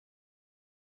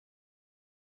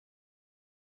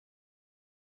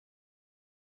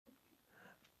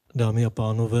Dámy a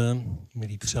pánové,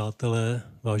 milí přátelé,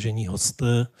 vážení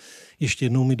hosté, ještě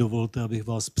jednou mi dovolte, abych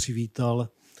vás přivítal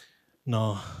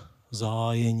na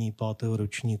zahájení 5.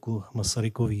 ročníku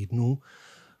Masarykových dnů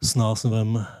s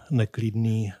názvem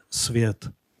Neklidný svět.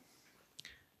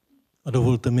 A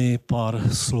dovolte mi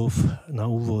pár slov na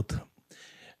úvod.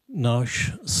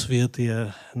 Náš svět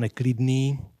je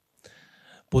neklidný,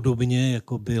 podobně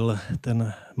jako byl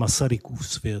ten Masarykův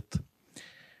svět.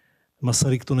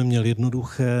 Masaryk to neměl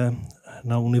jednoduché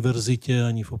na univerzitě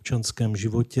ani v občanském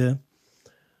životě.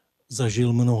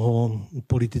 Zažil mnoho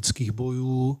politických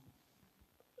bojů,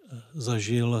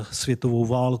 zažil světovou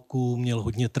válku, měl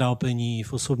hodně trápení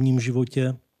v osobním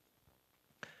životě.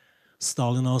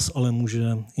 Stále nás ale může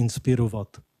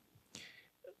inspirovat.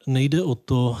 Nejde o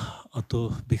to, a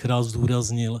to bych rád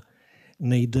zdůraznil,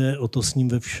 nejde o to s ním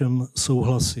ve všem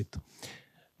souhlasit.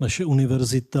 Naše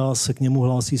univerzita se k němu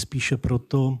hlásí spíše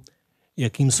proto,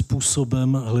 jakým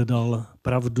způsobem hledal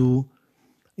pravdu,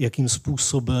 jakým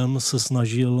způsobem se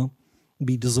snažil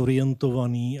být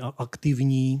zorientovaný a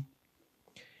aktivní,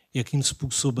 jakým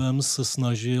způsobem se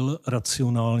snažil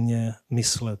racionálně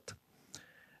myslet.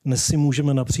 Dnes si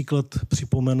můžeme například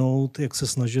připomenout, jak se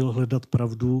snažil hledat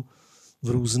pravdu v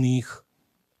různých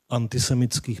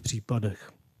antisemických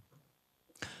případech.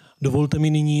 Dovolte mi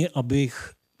nyní,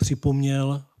 abych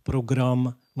připomněl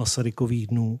program Masarykových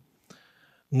dnů.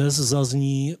 Dnes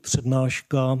zazní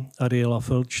přednáška Ariela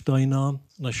Feldesteina,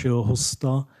 našeho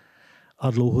hosta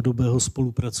a dlouhodobého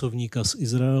spolupracovníka z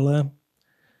Izraele.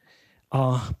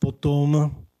 A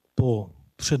potom po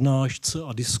přednášce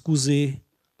a diskuzi,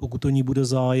 pokud o ní bude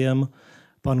zájem,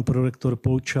 pan prorektor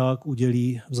Polčák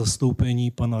udělí v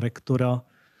zastoupení pana rektora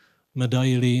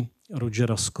medaili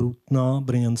Rogera Scrutona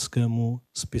brněnskému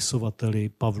spisovateli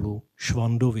Pavlu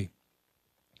Švandovi.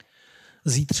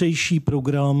 Zítřejší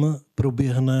program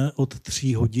proběhne od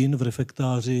 3 hodin v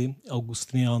refektáři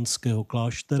augustiniánského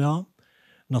kláštera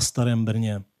na Starém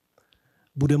Brně.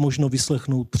 Bude možno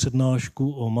vyslechnout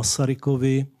přednášku o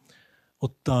Masarykovi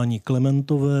od Táni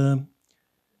Klementové,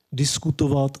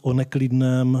 diskutovat o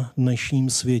neklidném dnešním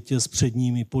světě s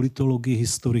předními politology,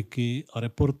 historiky a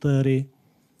reportéry,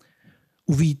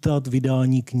 uvítat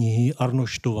vydání knihy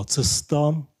Arnoštova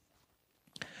cesta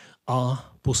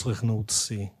a poslechnout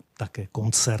si také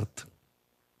koncert.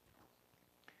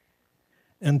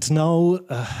 And now,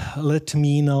 let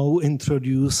me now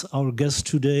introduce our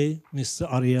guest today, Mr.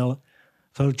 Ariela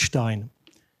Feldesteina.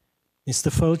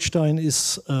 Mr. Feldestein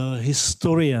is a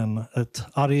historian at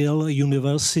Ariela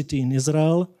University in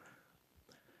Israel,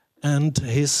 and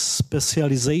his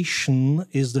specialization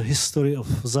is the history of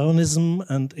Zionism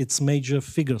and its major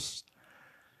figures.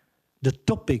 The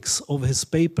topics of his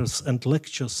papers and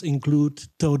lectures include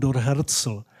Theodor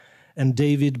Herzl and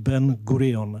David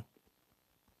Ben-Gurion.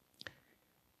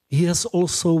 He has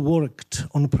also worked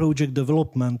on project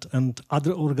development and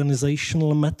other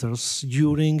organizational matters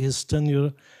during his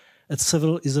tenure at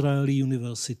several Israeli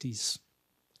universities.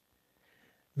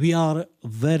 We are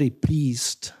very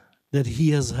pleased that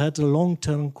he has had a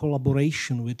long-term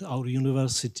collaboration with our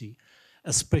university,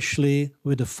 especially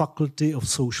with the Faculty of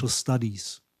Social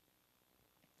Studies.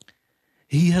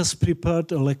 He has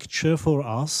prepared a lecture for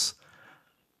us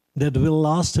that will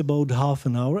last about half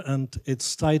an hour, and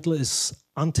its title is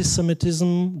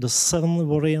Antisemitism, the Southern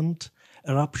Variant,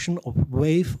 Eruption of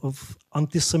Wave of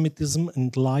Antisemitism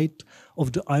in Light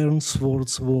of the Iron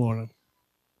Swords War.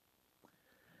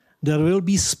 There will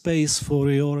be space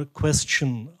for your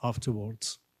question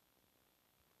afterwards.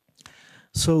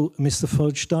 So, Mr.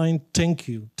 Feldestein, thank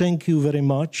you. Thank you very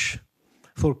much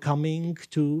for coming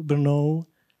to Brno,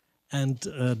 and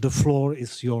the floor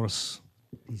is yours.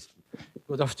 Please.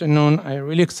 Good afternoon. I'm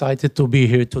really excited to be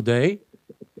here today.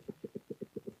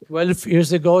 12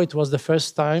 years ago, it was the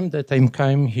first time that I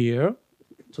came here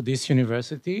to this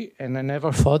university, and I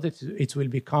never thought that it will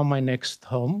become my next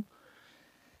home.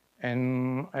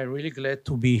 And I'm really glad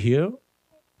to be here.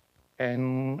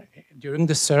 And during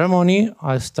the ceremony,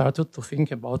 I started to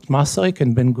think about Masaryk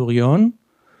and Ben-Gurion,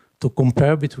 to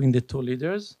compare between the two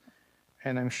leaders.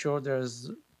 And I'm sure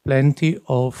there's plenty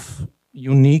of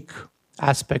unique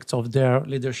aspects of their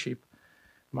leadership.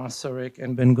 Masaryk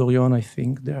and Ben-Gurion, I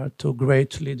think they are two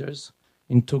great leaders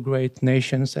in two great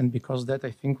nations, and because that,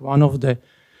 I think one of the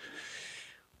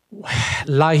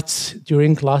lights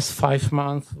during last 5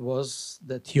 months was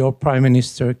that your prime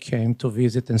minister came to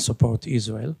visit and support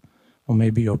Israel, or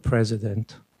maybe your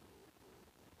president.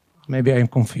 Maybe I'm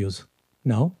confused.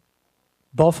 No?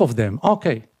 Both of them.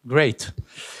 Okay, great.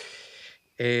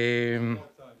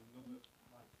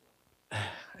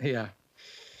 Yeah.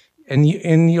 And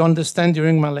you understand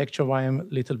during my lecture why I'm a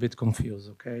little bit confused,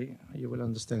 okay? You will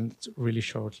understand really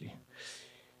shortly.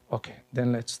 Okay,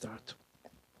 then let's start.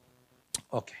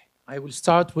 Okay, I will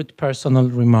start with personal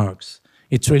remarks.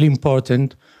 It's really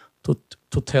important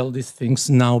to tell these things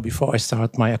now before I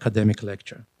start my academic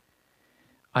lecture.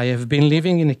 I have been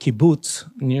living in a kibbutz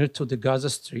near to the Gaza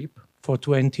Strip for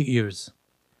 20 years,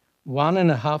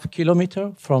 1.5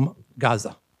 kilometers from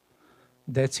Gaza.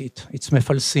 That's it. It's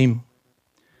Mefalsim.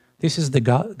 This is the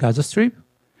Gaza Strip.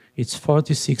 It's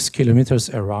 46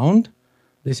 kilometers around.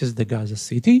 This is the Gaza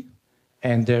city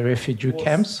and the refugee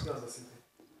camps.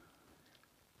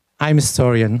 I'm a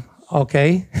historian,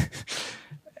 okay?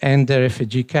 And the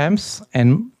refugee camps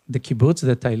and the kibbutz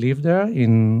that I live there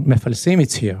in Mefalsim,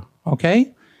 it's here,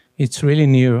 okay? It's really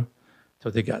near to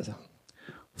the Gaza.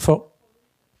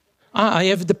 I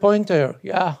have the pointer,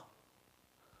 yeah.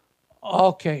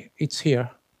 Okay, it's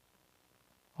here,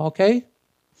 okay?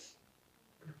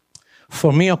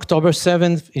 For me, October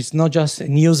 7th is not just a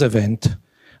news event,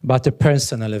 but a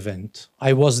personal event.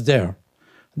 I was there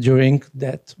during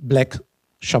that Black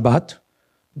Shabbat,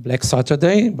 Black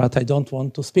Saturday, but I don't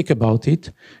want to speak about it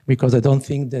because I don't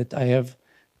think that I have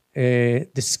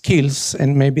the skills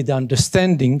and maybe the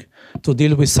understanding to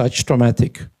deal with such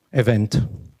traumatic event.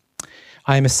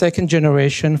 I'm a second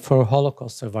generation for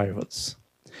Holocaust survivors.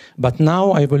 But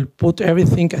now I will put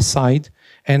everything aside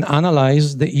and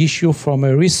analyze the issue from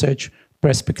a research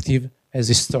perspective as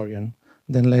historian.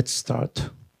 Then let's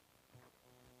start.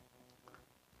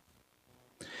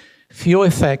 Few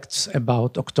facts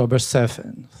about October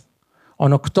 7th.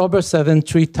 On October 7th,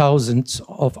 3,000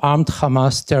 of armed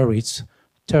Hamas terrorists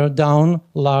tore down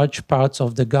large parts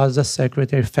of the Gaza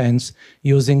security fence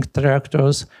using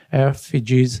tractors,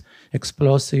 RPGs,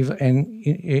 explosives, and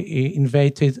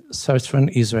invaded southern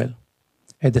Israel.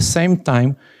 At the same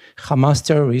time, Hamas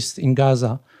terrorists in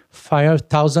Gaza fired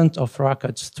thousands of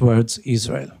rockets towards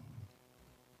Israel.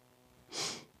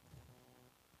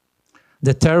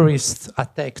 The terrorists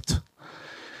attacked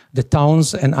the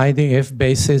towns and IDF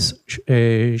bases,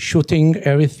 shooting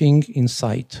everything in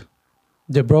sight.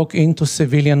 They broke into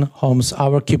civilian homes,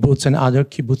 our kibbutz and other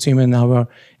kibbutzim in our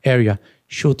area,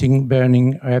 shooting,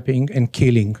 burning, raping, and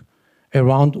killing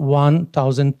around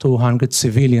 1,200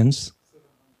 civilians.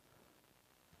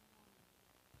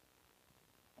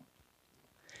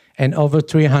 And over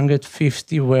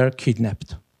 350 were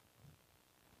kidnapped.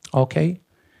 Okay?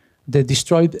 They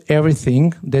destroyed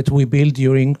everything that we built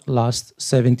during last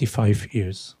 75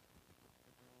 years.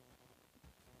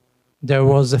 There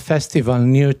was a festival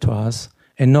near to us,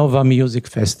 a Nova Music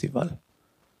Festival.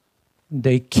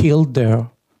 They killed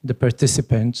the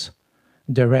participants,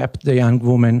 they raped the young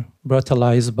women,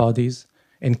 brutalized bodies,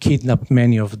 and kidnapped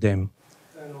many of them.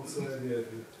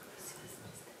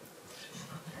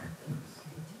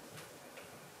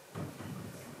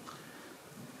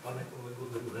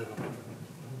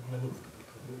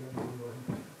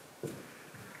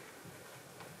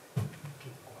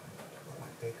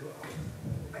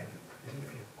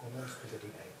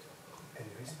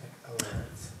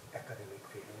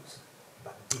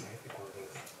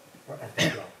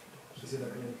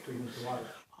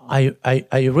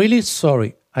 I'm really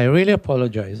sorry. I really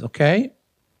apologize, okay?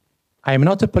 I'm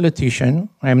not a politician.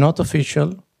 I'm not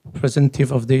official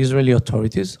representative of the Israeli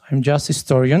authorities. I'm just a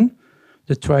historian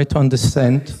that try to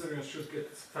understand. Historians should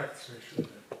get facts.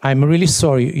 I'm really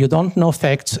sorry. You don't know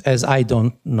facts as I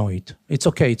don't know it. It's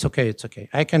okay, it's okay, it's okay.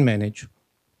 I can manage.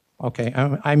 Okay,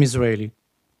 I'm Israeli.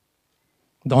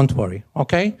 Don't worry,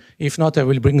 okay? If not, I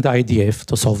will bring the IDF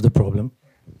to solve the problem.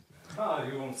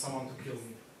 You want someone to kill me?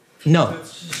 No,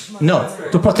 no,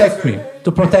 to protect me,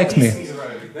 to protect me.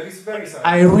 That is very sad.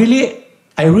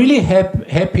 I really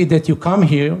happy that you come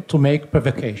here to make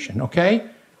provocation, okay?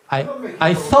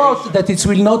 I thought that it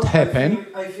will not happen.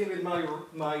 I feel it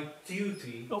my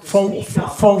duty.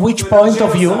 From which point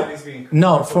of view?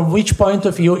 No, from which point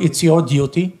of view it's your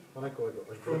duty?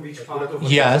 From which part of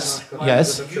Yes,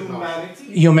 yes. humanity?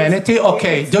 Humanity,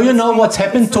 okay. Do you know what's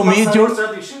happened to me during...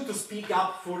 tradition to speak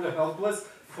up for the helpless,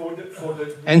 for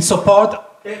the And support...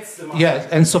 That's the Yes,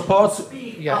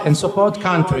 and support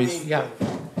countries, yeah.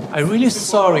 I'm really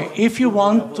sorry. If you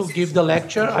want to give the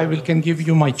lecture, can give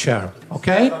you my chair,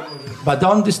 okay? But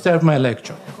don't disturb my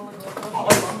lecture.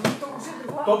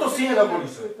 Toto si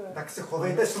nedovolíte. Tak se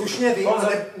chovejte slušně vy,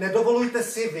 ale nedovolujte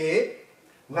si vy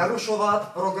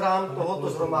narušovat program tohoto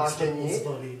shromáždění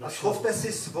a schovte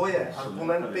si svoje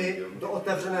argumenty do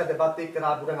otevřené debaty,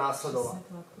 která bude následovat.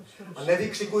 A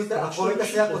nevykřikujte a chovejte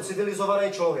se jako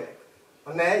civilizovaný člověk.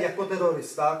 A ne jako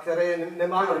terorista, který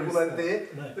nemá argumenty.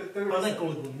 Ne, pane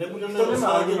kolego, nebudeme To nemá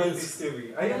rozvádět argumenty věci.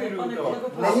 stělí. A je mi ľúto.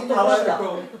 Není to pravda.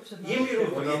 Je mi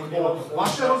ľúto.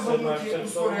 Vaše rozhodnutie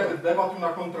usporiadať debatu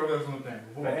na kontroverznú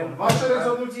tému. Vaše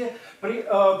rozhodnutie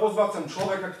pozvať sem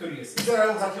človeka, ktorý je z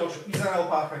Izraela, zatiaľ čo Izrael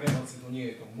pácha genocidu.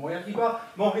 Nie je to moja chyba.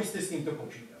 Mohli ste s týmto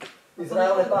počítať.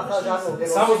 Izrael nepáchá žádnou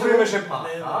genocidu. Samozrejme, že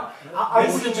pácha. A aj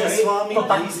Môžeme s vámi to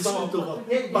takisto diskutovať.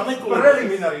 Pane kolego,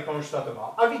 preliminary konštatoval.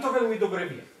 A vy to veľmi dobre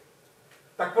viete.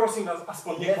 Tak prosím vás,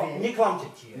 aspoň neklamte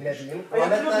tiež. Nevím. A ja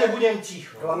kľudne budem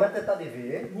ticho. Klamete tady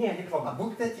vy. Nie, neklamte. A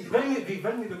buďte ticho. Vy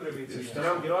veľmi dobre viete. Když jste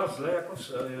nám dělal zle jako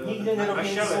Nikde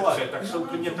nerobím naše zle. lekce, tak jsou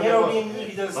klidně to Nerobím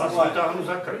nikde vás zle. vytáhnu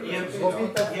za krk.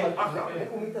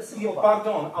 Neumíte si Je, chovat.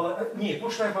 pardon, ale nie,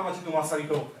 pošľapávate tu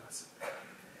Masarykovú prácu.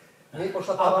 My A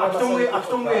pošlapáváme k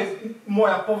tomu je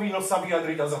moja povinnosť sa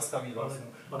vyjadriť a zastaviť vlastne.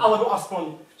 Alebo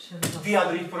aspoň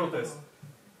vyjadriť protest.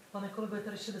 Pane kolego, je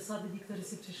tady 60 lidí, kteří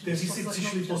si přišli kteří si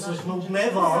přišli poslechnout ne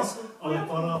vás, ale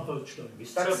pana Feldesteina.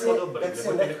 Vystřel dobrý,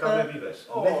 nebo tě necháme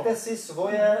vyvést. Nechte si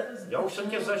svoje... Já už jsem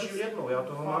tě zažil jednou, já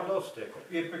toho mám dost. Jako.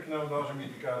 Je pekné od vás, že mi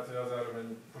týkáte a zároveň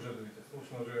požadujete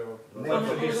slušno, že jo.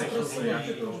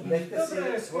 Nechte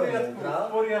si svoje moudra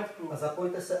v poriadku. a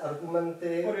zapojte se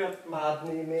argumenty Poriadku.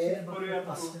 pádnými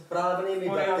Poriadku. a správnými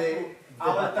daty. Poriadku.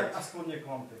 Ale tak aspoň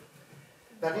neklamte.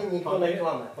 Tady nikdo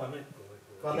neklame. Pane kolego,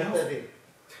 Klamete vy.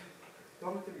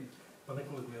 Klamete víc. pane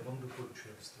kolego, já vám doporučuji,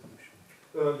 abyste odešli.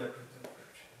 Ďakujem.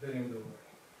 Beriem do úvahy.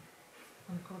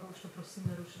 Pane kolego, už to prosím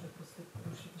nerušite, prostě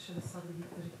rušíte 60 lidí,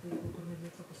 kteří chtějí kulturně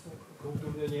něco poslouchat.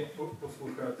 Kulturně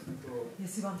poslouchat to...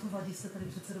 Jestli vám to vadí, jste tady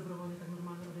přece dobrovolně, tak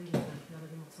normálně odejdete. Já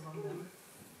nevím, co vám jde.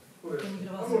 To nikdo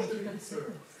vás nenutí tady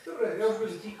sedět. Dobre, ja už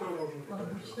budem ticho, možno. Ale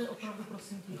buďte opravdu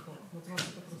prosím ticho. Moc vás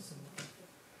to prosím.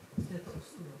 Prostě je to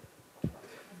ostuda.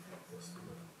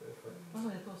 Ano,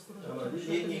 je to ostuda.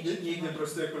 Niekde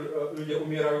proste ako ľudia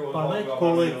umierajú od Pane hladu a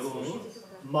kolego,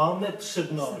 máme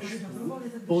přednášku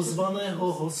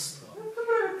pozvaného hosta.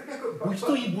 Buď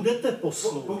to jí budete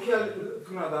poslouchat. Pokiaľ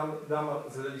tu na dáma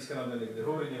z hľadiska na mňa niekde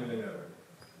hovorí, nebudem ja reagovať.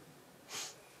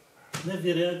 Ne,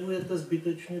 vy reagujete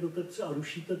zbytečně do té a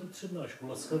rušíte tu přednášku.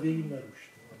 Laskavě ji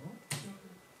nerušte. Ano?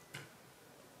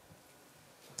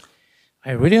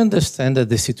 I really understand that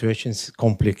the situation is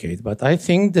complicated, but I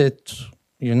think that,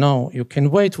 you know, you can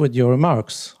wait with your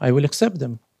remarks. I will accept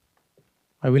them.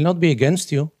 I will not be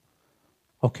against you,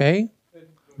 okay?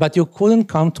 But you couldn't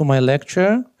come to my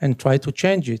lecture and try to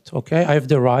change it, okay? I have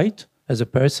the right, as a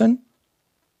person,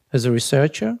 as a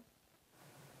researcher,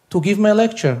 to give my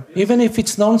lecture. Even if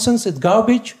it's nonsense, it's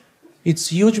garbage,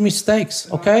 it's huge mistakes,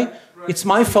 okay? It's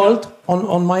my fault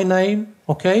on my name,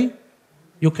 okay?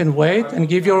 You can wait and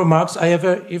give your remarks. I have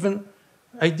an even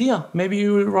idea. Maybe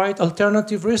you will write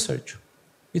alternative research.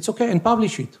 It's okay, and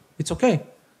publish it. It's okay.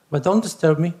 But don't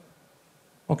disturb me,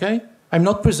 okay? I'm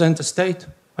not present a state.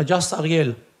 I just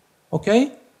Ariel,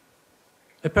 okay?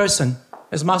 A person,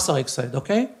 as Masaryk said,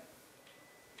 okay?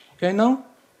 Okay now?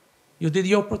 You did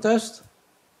your protest?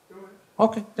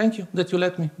 Okay, thank you that you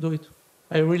let me do it.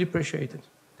 I really appreciate it.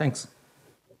 Thanks.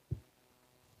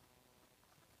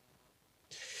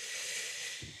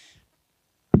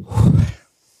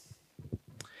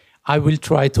 I will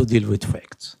try to deal with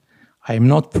facts. I am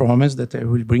not promised that I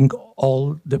will bring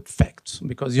all the facts,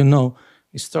 because, you know,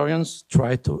 historians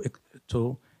try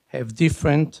to have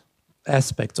different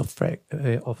aspects of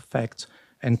facts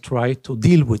and try to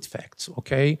deal with facts,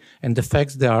 okay? And the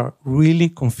facts, they are really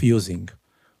confusing,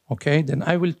 okay? Then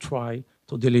I will try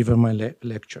to deliver my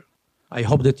lecture. I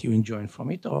hope that you enjoy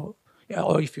from it, or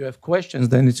if you have questions,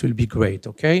 then it will be great,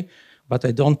 okay? But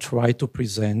I don't try to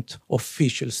present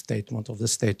official statement of the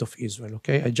state of Israel,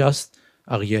 okay? I just,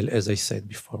 Ariel, as I said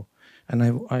before, and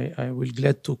I will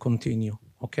glad to continue,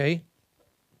 okay?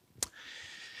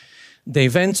 The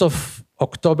events of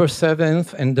October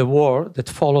 7th and the war that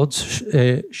followed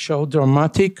showed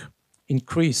dramatic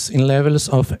increase in levels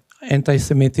of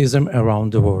anti-Semitism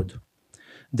around the world.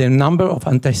 The number of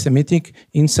anti-Semitic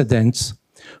incidents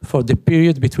for the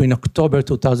period between October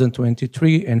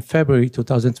 2023 and February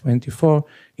 2024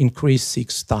 increased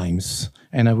 6 times.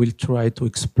 And I will try to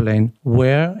explain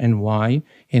where and why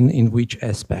and in which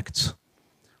aspects.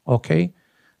 Okay?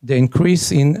 The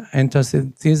increase in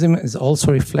anti-Semitism is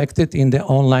also reflected in the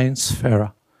online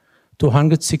sphere,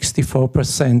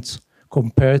 264%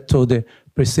 compared to the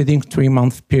preceding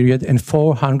 3-month period and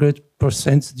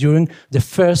 400% during the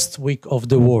first week of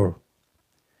the war.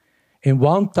 And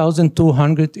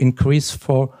 1,200 increase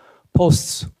for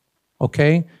posts,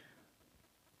 okay?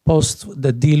 Posts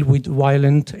that deal with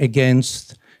violence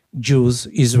against Jews,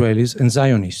 Israelis, and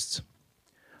Zionists.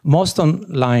 Most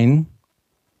online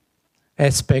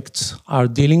aspects are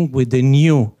dealing with the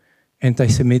new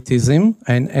anti-Semitism,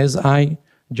 and as I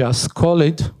just call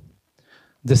it,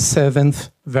 the 7th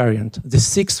variant. The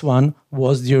 6th one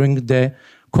was during the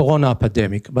Corona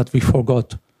epidemic, but we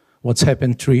forgot what's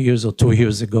happened 3 years or 2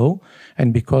 years ago.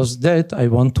 And because that, I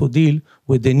want to deal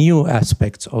with the new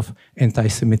aspects of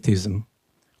anti-Semitism.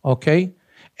 Okay?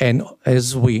 And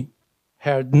as we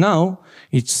heard now,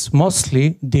 it's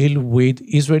mostly deal with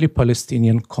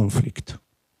Israeli-Palestinian conflict.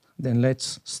 Then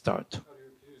let's start.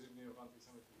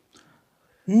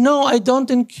 No, I don't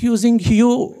accusing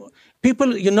you.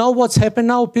 People, you know what's happened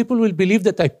now? People will believe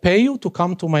that I pay you to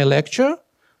come to my lecture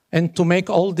and to make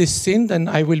all this sin, then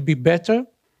I will be better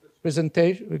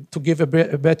presentation, to give a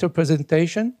better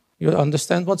presentation. You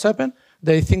understand what's happened?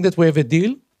 They think that we have a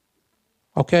deal.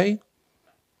 Okay?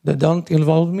 They don't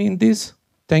involve me in this.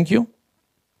 Thank you.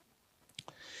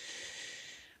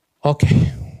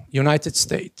 Okay, United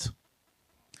States.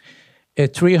 A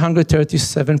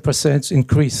 337%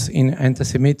 increase in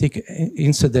anti-Semitic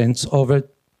incidents over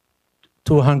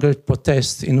 200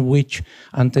 protests in which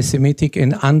anti-Semitic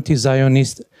and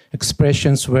anti-Zionist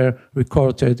expressions were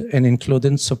recorded and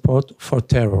included support for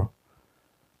terror.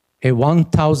 A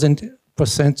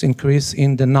 1,000% increase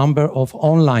in the number of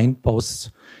online posts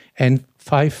and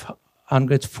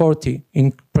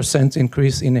 540%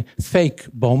 increase in fake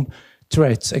bomb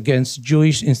threats against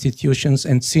Jewish institutions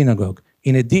and synagogue.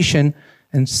 In addition,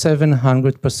 and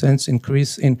 700%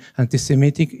 increase in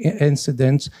anti-Semitic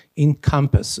incidents in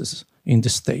campuses in the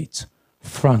States.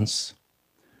 France,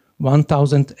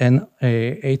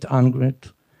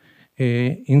 1,800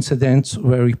 incidents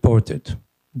were reported.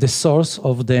 The source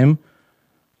of them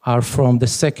are from the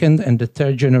second and the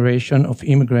third generation of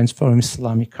immigrants from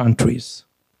Islamic countries.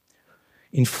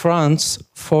 In France,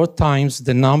 4 times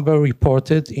the number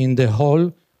reported in the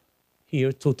whole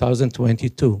year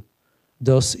 2022.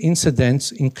 Those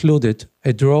incidents included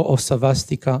a draw of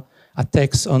swastika,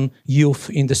 attacks on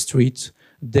youth in the streets,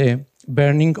 the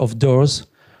burning of doors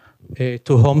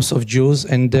to homes of Jews,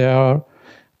 and their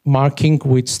marking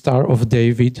with Star of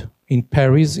David in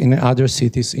Paris and other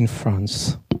cities in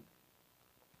France.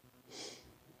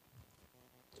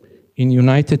 In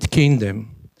United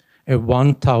Kingdom, a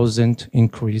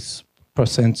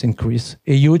 1,000% increase,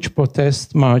 a huge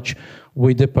protest march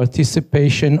with the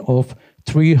participation of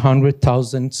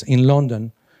 300,000 in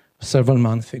London several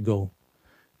months ago.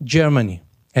 Germany,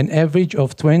 an average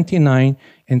of 29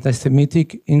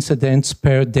 anti-Semitic incidents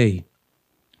per day,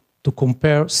 to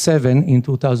compare 7 in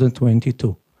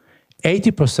 2022.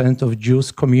 80% of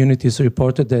Jewish communities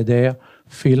reported that they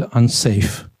feel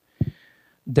unsafe.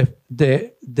 The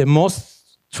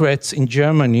most threats in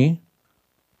Germany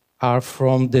are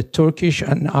from the Turkish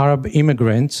and Arab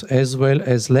immigrants, as well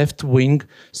as left-wing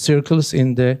circles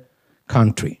in the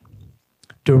country.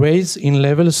 The rise in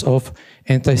levels of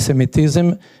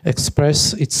anti-Semitism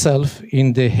express itself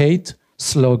in the hate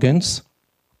slogans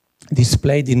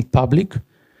displayed in public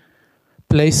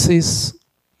places,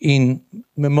 in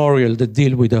memorial that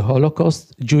deal with the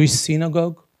Holocaust, Jewish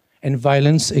synagogue, and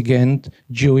violence against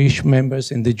Jewish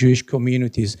members in the Jewish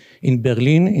communities in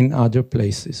Berlin and in other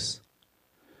places.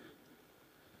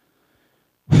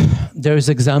 There is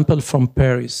example from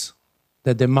Paris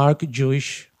that they mark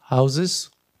Jewish houses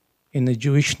in a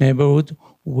Jewish neighborhood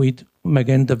with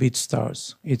Magen David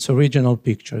stars. It's original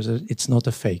pictures, it's not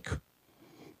a fake.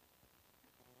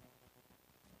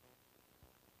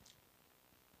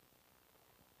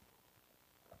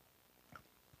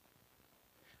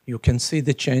 You can see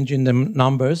the change in the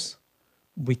numbers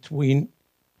between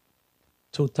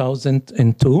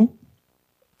 2002,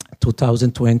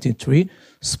 2023,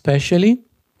 especially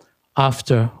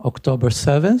after October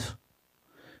 7th,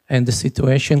 and the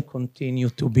situation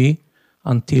continued to be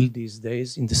until these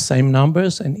days in the same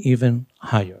numbers and even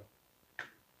higher.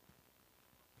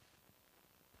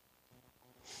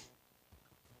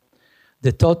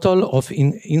 The total of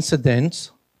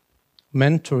incidents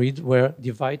mentored were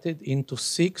divided into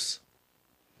 6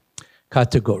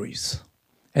 categories.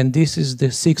 And this is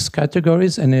the 6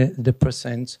 categories and the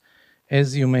percent.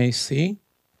 As you may see,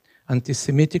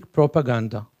 anti-Semitic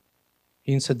propaganda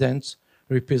incidents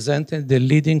represented the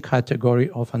leading category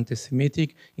of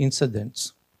anti-Semitic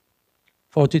incidents,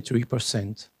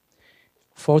 43%.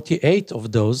 48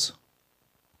 of those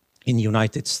in the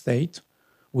United States,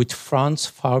 with France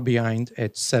far behind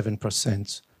at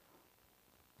 7%.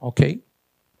 Okay?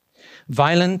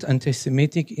 Violent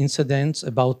anti-Semitic incidents,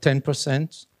 about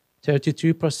 10%,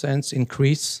 33%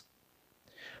 increase.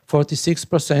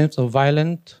 46% of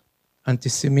violent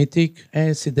anti-Semitic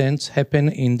incidents happen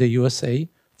in the USA,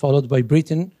 followed by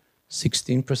Britain,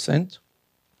 16%.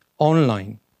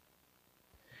 Online.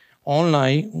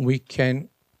 Online, we can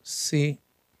see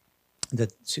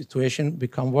that situation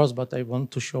become worse, but I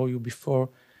want to show you before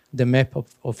the map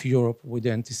of Europe with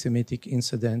the anti-Semitic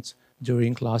incidents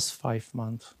during last 5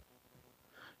 months.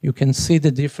 You can see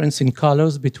the difference in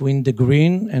colors between the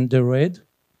green and the red,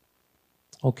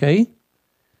 okay?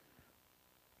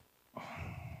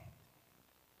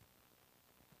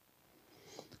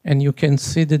 And you can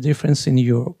see the difference in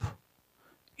Europe.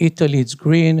 Italy, it's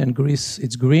green, and Greece,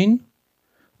 it's green,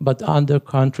 but other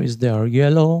countries, they are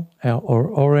yellow or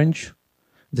orange.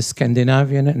 The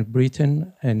Scandinavian and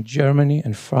Britain and Germany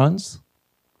and France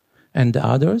and the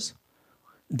others.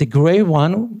 The gray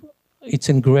one, it's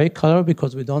in gray color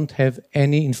because we don't have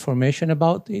any information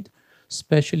about it,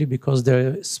 especially because there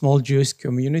are small Jewish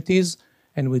communities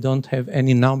and we don't have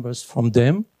any numbers from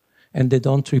them, and they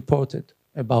don't report it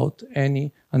about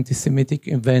any anti-Semitic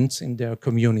events in their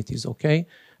communities, okay?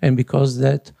 And because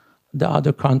that the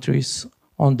other countries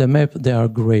on the map, they are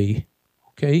gray,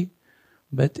 okay?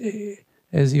 But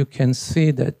as you can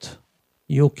see that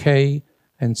UK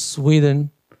and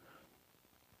Sweden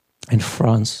and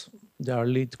France, they are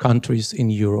lead countries in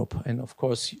Europe, and of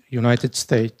course, United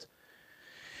States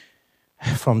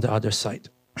from the other side.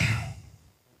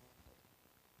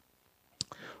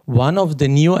 One of the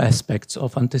new aspects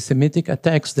of anti-Semitic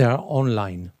attacks, they are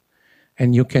online.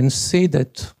 And you can see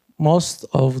that most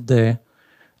of the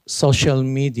social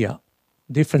media,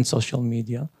 different social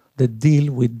media, that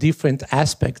deal with different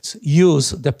aspects,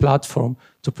 use the platform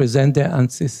to present their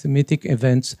anti-Semitic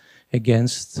events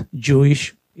against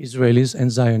Jewish, Israelis,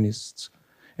 and Zionists.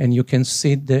 And you can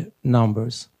see the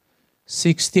numbers.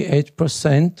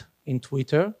 68% in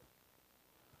Twitter.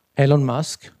 Elon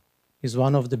Musk is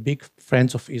one of the big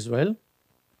friends of Israel.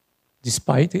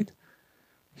 Despite it,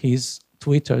 his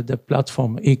Twitter, the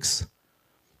platform X,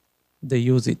 they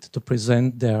use it to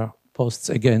present their posts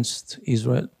against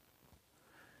Israel.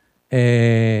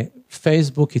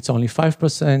 Facebook, it's only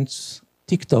 5%,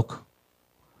 TikTok,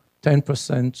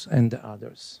 10%, and the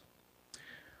others.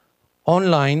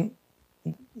 Online,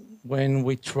 when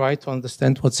we try to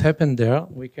understand what's happened there,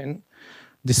 we can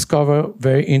discover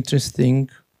very interesting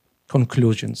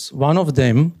conclusions. One of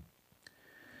them,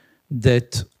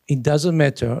 that it doesn't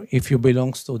matter if you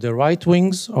belong to the right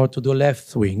wings or to the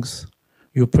left wings,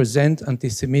 you present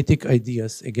anti-Semitic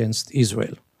ideas against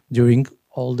Israel during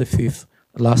all the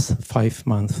last 5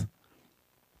 months.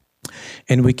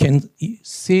 And we can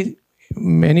see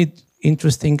many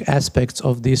interesting aspects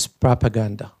of this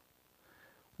propaganda.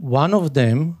 One of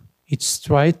them, it's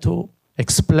try to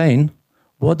explain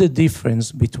what the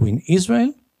difference between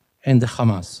Israel and the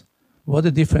Hamas, what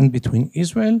the difference between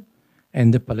Israel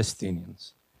and the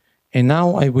Palestinians. And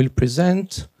now I will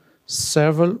present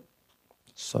several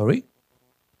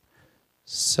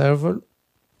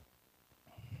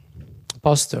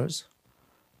posters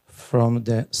from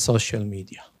the social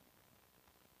media.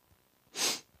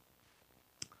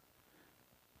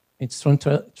 It's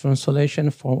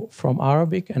translation from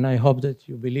Arabic, and I hope that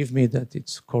you believe me that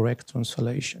it's correct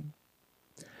translation.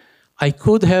 I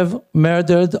could have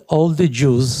murdered all the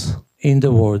Jews in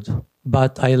the world,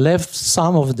 but I left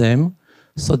some of them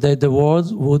so that the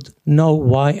world would know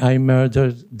why I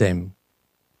murdered them.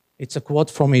 It's a quote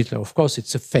from Hitler. Of course,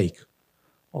 it's a fake,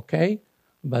 okay?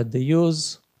 But they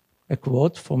use a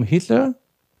quote from Hitler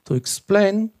to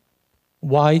explain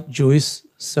why Jews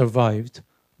survived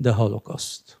the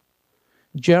Holocaust.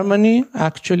 Germany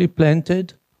actually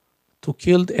planned to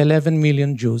kill 11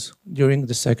 million Jews during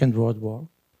the Second World War.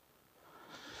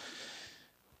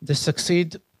 They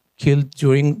killed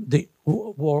during the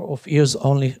War of Years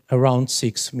only around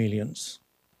 6 million.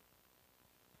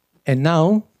 And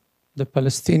now the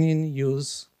Palestinians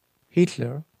use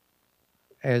Hitler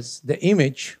as the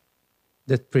image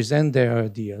that present their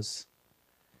ideas.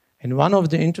 And one of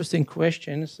the interesting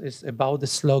questions is about the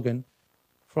slogan,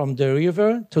 from the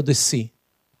river to the sea.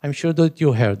 I'm sure that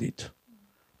you heard it.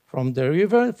 From the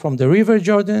river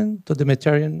Jordan to the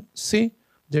Mediterranean Sea,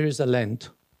 there is a land.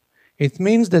 It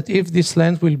means that if this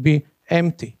land will be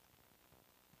empty,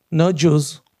 no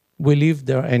Jews will live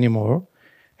there anymore,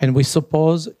 and we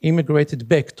suppose immigrated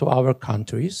back to our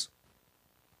countries,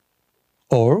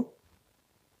 or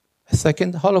a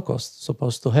second Holocaust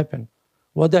supposed to happen.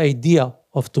 What the idea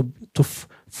of to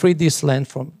free this land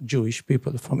from Jewish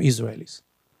people, from Israelis?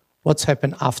 What's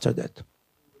happened after that?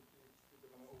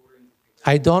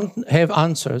 I don't have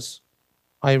answers.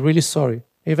 I'm really sorry.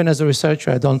 Even as a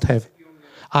researcher, I don't have.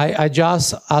 I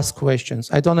just ask questions.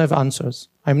 I don't have answers.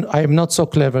 I'm not so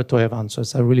clever to have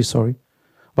answers. I'm really sorry.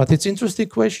 But it's an interesting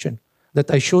question that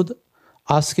I should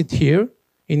ask it here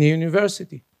in the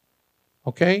university.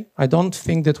 Okay? I don't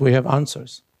think that we have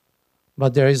answers.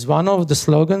 but there is one of the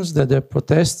slogans that the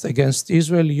protests against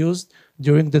Israel used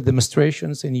during the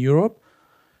demonstrations in Europe,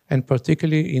 and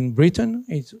particularly in Britain.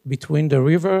 It's between the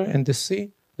river and the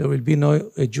sea, there will be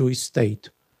no Jewish state.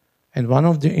 And one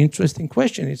of the interesting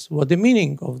questions is what the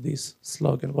meaning of this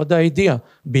slogan, what the idea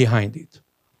behind it.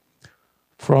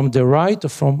 From the right or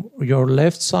from your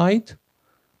left side,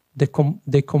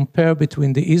 they compare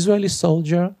between the Israeli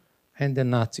soldier and the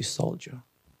Nazi soldier.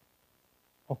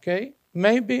 Okay?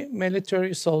 Maybe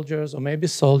military soldiers or maybe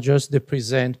soldiers that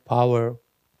present power,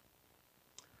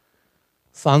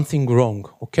 something wrong,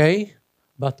 okay?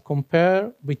 But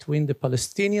compare between the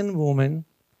Palestinian woman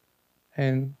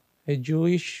and a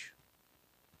Jewish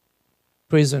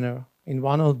prisoner in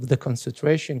one of the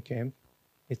concentration camps,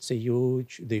 it's a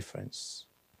huge difference.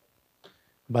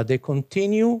 But they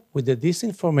continue with the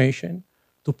disinformation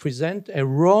to present a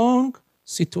wrong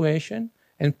situation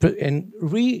and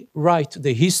rewrite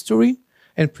the history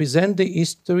and present the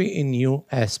history in new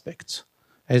aspects,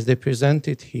 as they present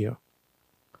it here.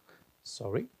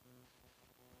 Sorry.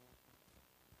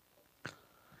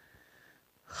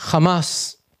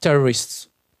 Hamas terrorists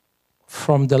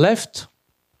from the left,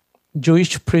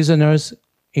 Jewish prisoners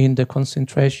in the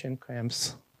concentration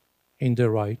camps in the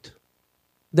right.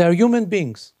 They are human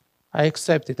beings. I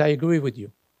accept it. I agree with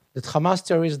you. That Hamas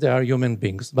terrorists, they are human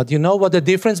beings. But you know what the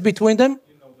difference between them?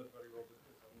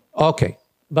 Okay.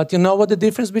 But you know what the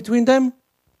difference between them?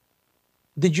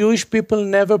 The Jewish people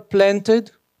never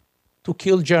planted to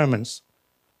kill Germans.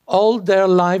 All their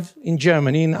life in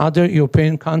Germany, in other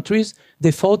European countries,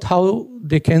 they thought how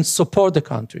they can support the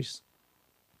countries,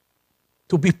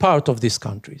 to be part of these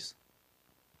countries.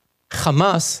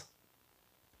 Hamas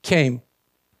came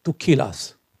to kill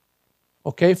us.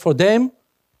 Okay, for them,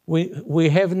 we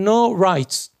have no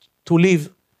rights to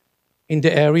live in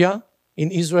the area,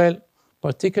 in Israel,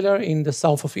 particularly in the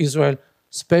south of Israel,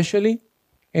 especially,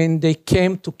 and they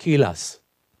came to kill us.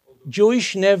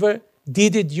 Jewish never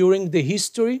did it during the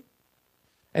history,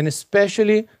 and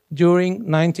especially during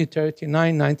 1939,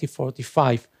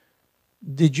 1945.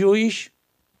 The Jewish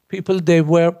people, they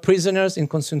were prisoners in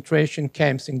concentration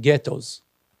camps, in ghettos.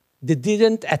 They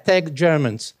didn't attack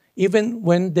Germans, even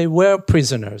when they were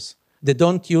prisoners. They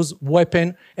don't use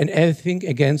weapon and anything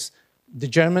against the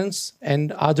Germans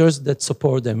and others that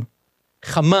support them.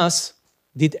 Hamas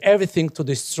did everything to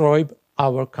destroy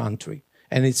our country.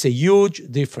 And it's a huge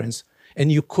difference.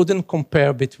 And you couldn't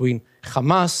compare between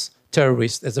Hamas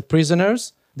terrorists as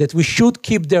prisoners, that we should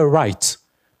keep their rights,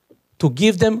 to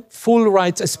give them full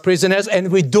rights as prisoners,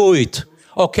 and we do it.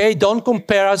 Okay, don't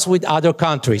compare us with other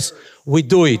countries. We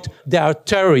do it. They are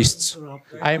terrorists.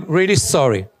 I'm really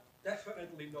sorry.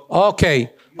 Okay,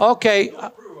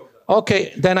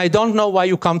 then I don't know why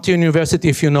you come to university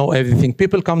if you know everything.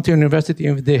 People come to university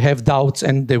if they have doubts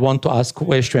and they want to ask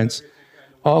questions.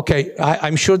 Okay,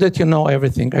 I'm sure that you know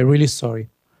everything. I'm really sorry.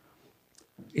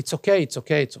 It's okay.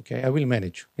 I will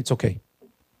manage. It's okay.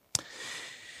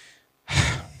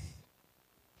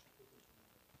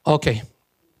 Okay.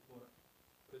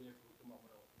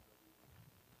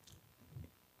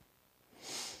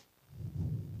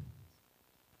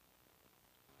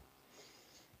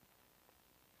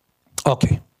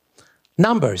 Okay.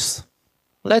 Numbers.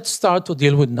 Let's start to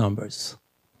deal with numbers.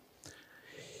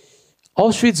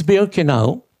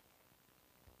 Auschwitz-Birkenau,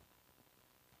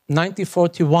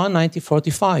 1941,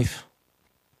 1945.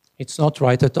 It's not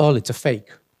right at all, it's a fake.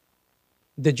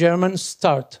 The Germans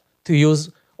start to use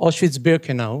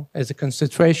Auschwitz-Birkenau as a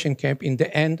concentration camp in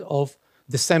the end of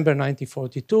December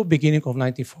 1942, beginning of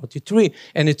 1943,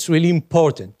 and it's really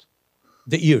important,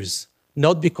 the years.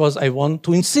 Not because I want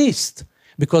to insist,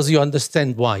 because you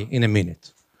understand why in a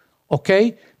minute.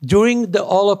 Okay? During the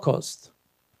Holocaust,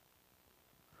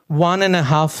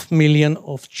 1.5 million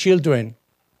of children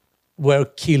were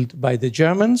killed by the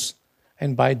Germans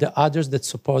and by the others that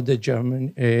support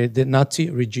the Nazi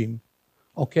regime.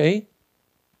 Okay?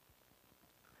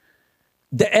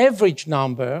 The average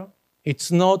number, it's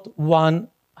not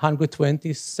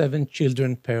 127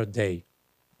 children per day.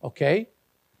 Okay?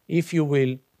 If you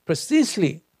will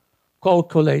precisely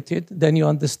calculate it, then you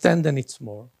understand that it's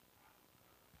more.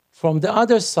 From the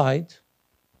other side,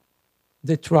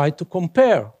 they try to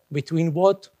compare between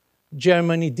what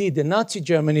Germany did, the Nazi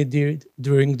Germany did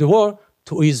during the war,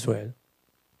 to Israel.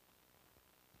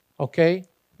 Okay?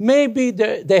 Maybe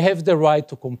they have the right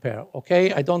to compare,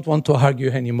 okay? I don't want to argue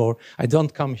anymore. I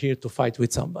don't come here to fight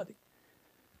with somebody.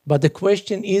 But the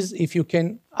question is if you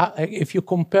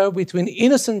compare between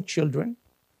innocent children,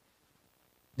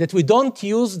 that we don't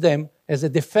use them as a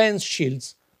defense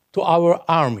shields to our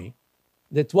army,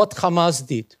 that what Hamas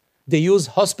did. They use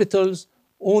hospitals,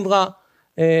 UNRWA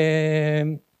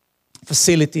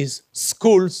facilities,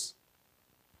 schools,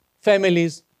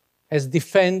 families, as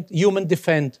human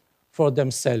defense for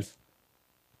themselves.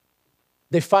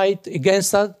 They fight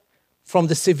against us from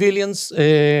the civilians,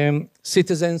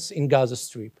 citizens in Gaza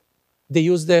Strip. They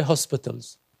use their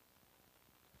hospitals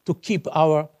to keep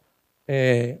our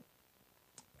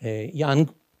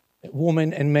young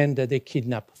women and men that they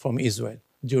kidnap from Israel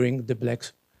during the Black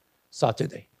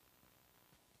Saturday.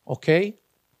 Okay?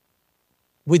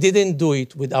 We didn't do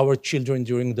it with our children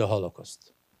during the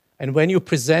Holocaust. And when you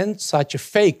present such a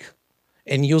fake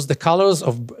and use the colors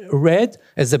of red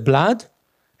as a blood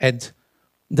and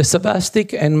the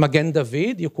Sebastic and Magen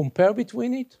David, you compare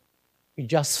between it, it's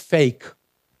just fake.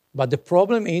 But the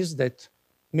problem is that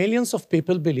millions of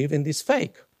people believe in this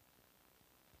fake.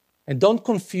 And don't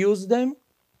confuse them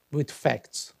with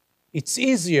facts. It's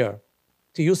easier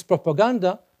to use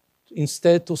propaganda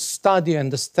instead to study and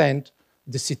understand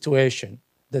the situation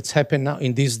that's happening now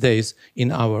in these days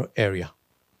in our area.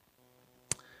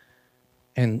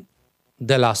 And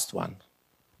the last one,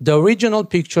 the original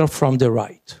picture from the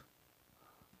right.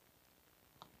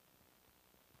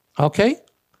 Okay?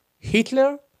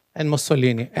 Hitler and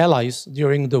Mussolini, allies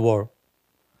during the war.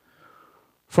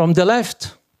 From the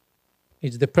left,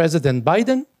 it's the President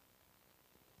Biden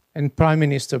and Prime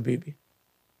Minister Bibi.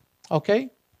 Okay?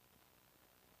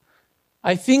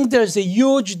 I think there's a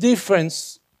huge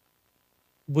difference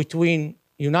between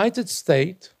United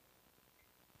States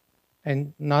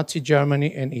and Nazi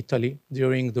Germany and Italy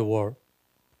during the war.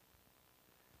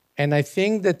 And I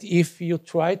think that if you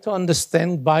try to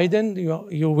understand Biden,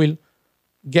 you will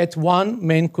get one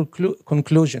main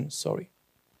conclusion,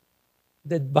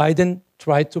 that Biden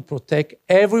tried to protect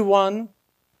everyone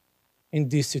in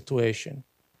this situation.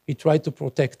 He tried to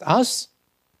protect us,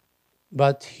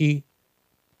 but he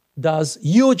does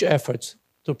huge efforts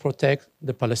to protect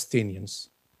the Palestinians.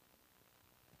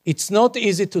 It's not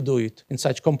easy to do it in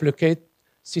such complicated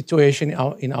situation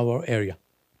in our area.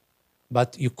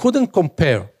 But you couldn't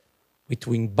compare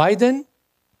between Biden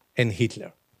and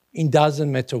Hitler. It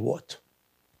doesn't matter what.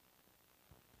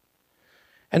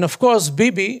 And of course,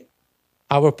 Bibi,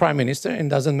 our prime minister, and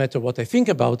doesn't matter what I think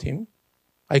about him,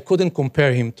 I couldn't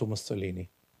compare him to Mussolini.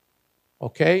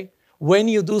 Okay? When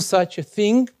you do such a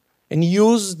thing and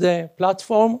use the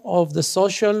platform of the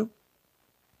social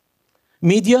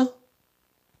media,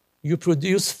 you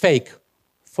produce fake.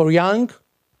 For young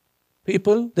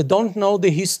people that don't know the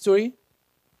history,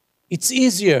 it's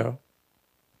easier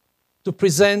to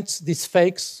present these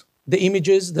fakes, the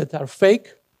images that are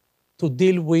fake, to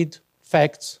deal with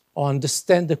facts or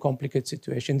understand the complicated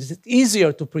situation. It's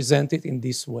easier to present it in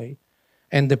this way.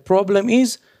 And the problem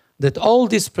is that all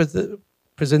this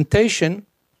presentation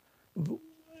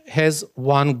has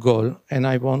one goal, and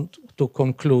I want to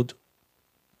conclude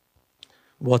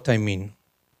what I mean.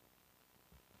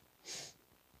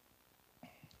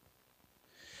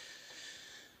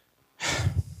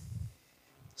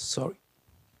 Sorry.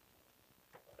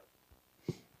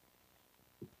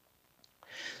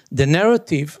 The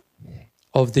narrative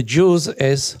of the Jews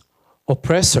as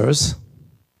oppressors,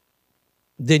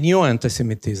 the new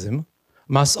anti-Semitism,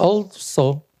 must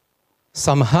also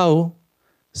somehow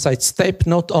sidestep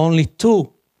not only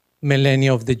 2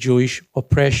 millennia of the Jewish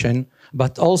oppression,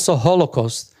 but also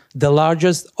Holocaust, the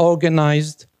largest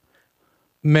organized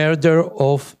murder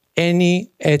of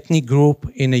any ethnic group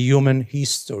in a human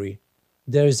history.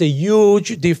 There is a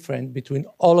huge difference between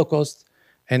Holocaust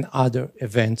and other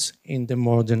events in the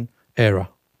modern era.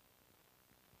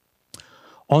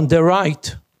 On the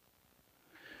right,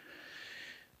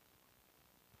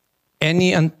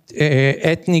 any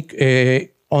ethnic,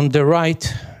 on the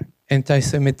right,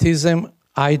 anti-Semitism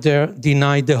either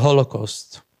denied the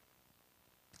Holocaust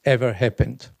ever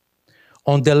happened.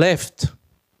 On the left,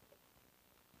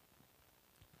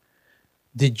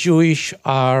 the Jewish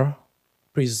are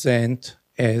present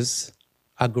as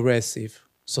aggressive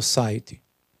society.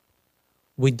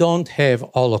 We don't have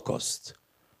Holocaust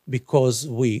because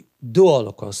we do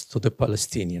Holocaust to the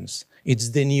Palestinians. It's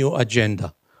the new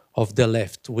agenda of the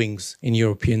left wings in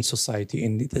European society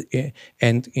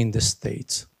and in the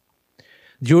States.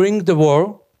 During the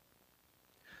war,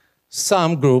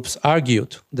 some groups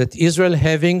argued that Israel,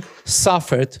 having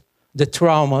suffered the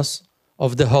traumas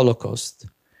of the Holocaust,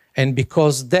 and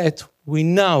because that we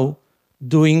now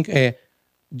doing a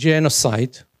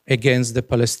genocide against the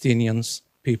Palestinian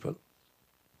people.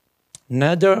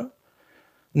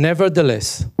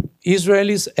 Nevertheless,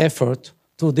 Israel's effort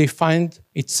to defend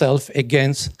itself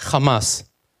against Hamas,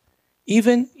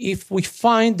 even if we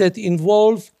find that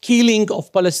involve killing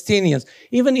of Palestinians,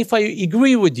 even if I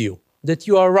agree with you that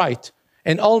you are right,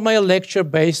 and all my lecture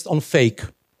based on fake,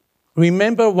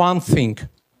 remember one thing.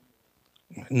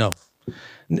 No.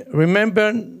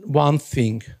 Remember one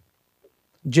thing.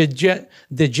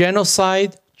 The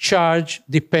genocide charge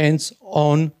depends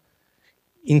on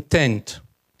intent.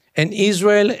 And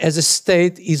Israel as a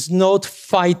state is not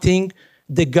fighting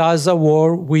the Gaza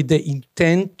war with the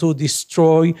intent to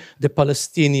destroy the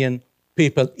Palestinian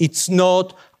people. It's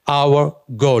not our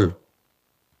goal.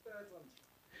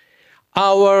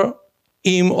 Our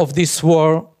aim of this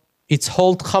war is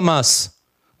hold Hamas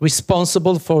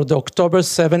responsible for the October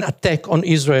 7 attack on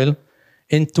Israel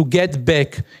and to get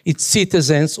back its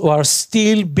citizens who are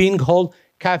still being held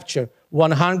captured.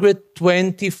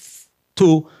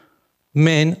 122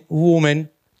 men, women,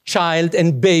 child,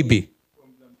 and baby.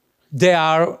 They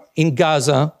are in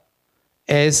Gaza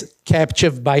as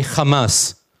captured by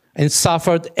Hamas and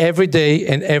suffered every day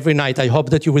and every night. I hope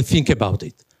that you will think about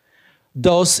it.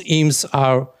 Those aims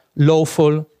are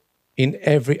lawful in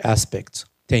every aspect.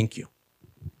 Thank you.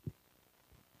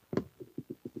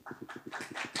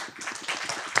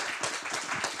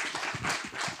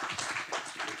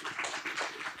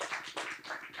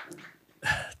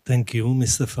 Thank you,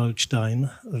 Mr. Feldstein,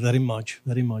 very much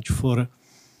for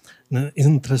an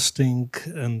interesting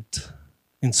and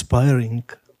inspiring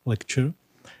lecture.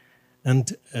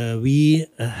 And we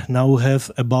now have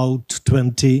about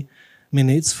 20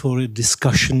 minutes for a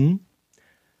discussion.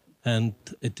 And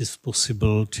it is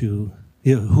possible to,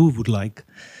 who would like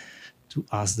to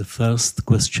ask the first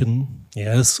question?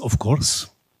 Yes, of course.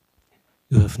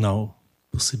 You have now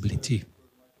possibility.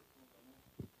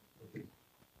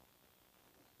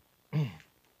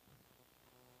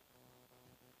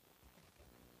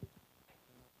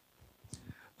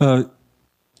 I'm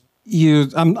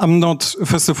not.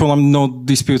 First of all, I'm not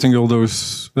disputing all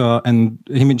those and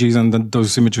images, and that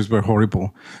those images were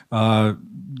horrible.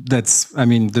 That's. I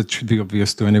mean, that should be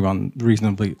obvious to anyone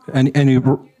reasonably. Any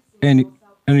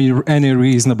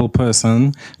reasonable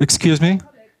person. Excuse me.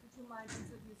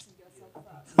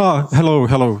 Oh, hello.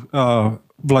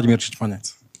 Vladimir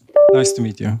Chichmanets. Nice to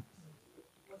meet you.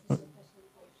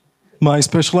 My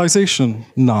specialization,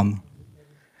 none.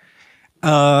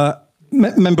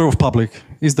 Member of public,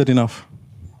 is that enough?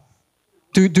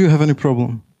 Do you have any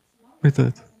problem with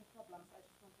that?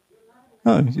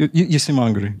 Oh, you seem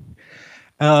angry.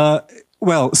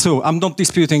 Well, so I'm not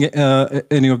disputing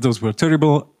any of those were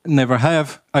terrible, never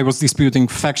have. I was disputing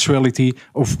factuality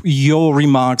of your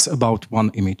remarks about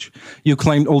one image. You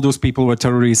claimed all those people were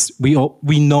terrorists.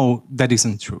 We know that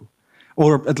isn't true.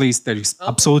 Or at least there is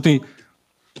absolutely...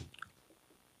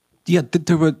 Yeah,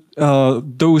 there were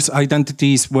those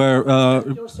identities were...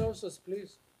 Your sources,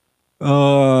 please.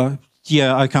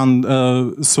 Yeah, I can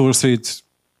source it.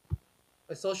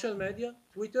 Social media?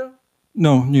 Twitter?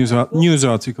 No, news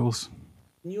articles.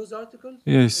 News articles?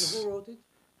 Yes. And who wrote it?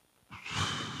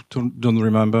 Don't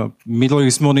remember. Middle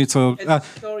East Monitor.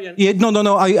 Historian. Yeah,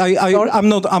 no.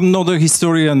 I'm not a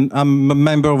historian. I'm a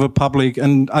member of a public,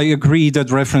 and I agree that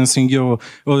referencing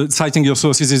citing your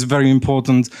sources is very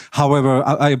important. However,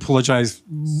 I apologize.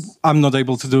 I'm not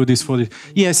able to do this for you.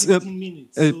 Yes.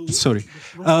 Sorry.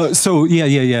 So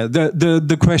yeah.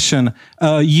 The question.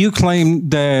 You claim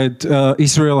that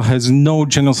Israel has no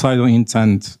genocidal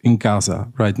intent in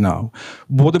Gaza right now.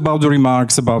 What about the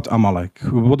remarks about Amalek?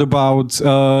 What about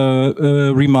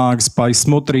remarks by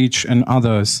Smotrich and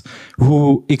others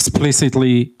who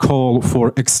explicitly call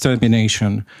for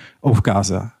extermination of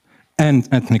Gaza and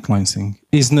ethnic cleansing?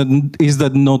 Is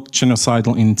that not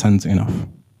genocidal intent enough?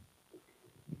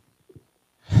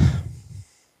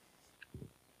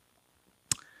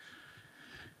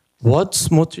 What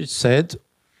Smotrich said,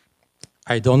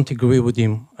 I don't agree with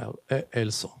him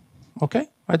also. Okay?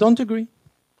 I don't agree.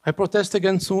 I protest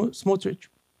against Smotrich.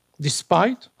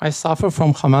 Despite I suffer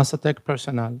from Hamas attack in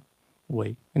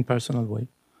personal way,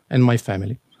 and my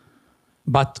family.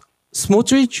 But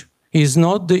Smotrich is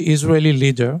not the Israeli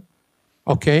leader,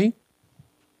 okay?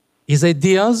 His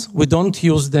ideas, we don't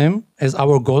use them as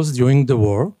our goals during the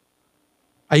war.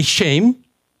 I shame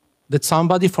that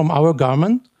somebody from our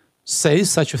government says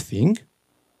such a thing.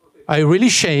 I really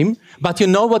shame, but you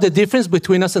know what the difference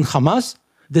between us and Hamas?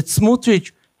 That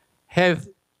Smotrich has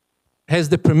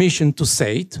the permission to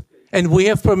say it, and we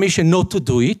have permission not to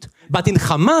do it. But in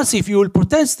Hamas, if you will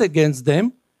protest against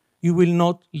them, you will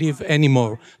not live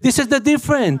anymore. This is the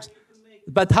difference.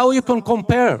 But how you can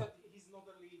compare? He's not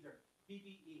a leader.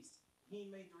 Bibi is. He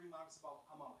made remarks about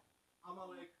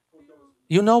Amalek.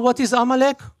 You know what is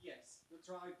Amalek? Yes. The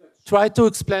tribe that... Try to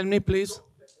explain me, please.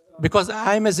 Because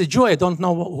I'm as a Jew, I don't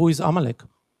know who is Amalek.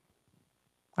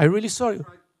 I'm really sorry. The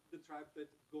tribe that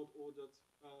God ordered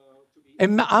to be...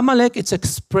 Amalek, it's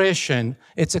expression.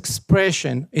 It's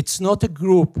expression. It's not a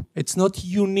group. It's not a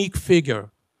unique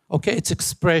figure. Okay, it's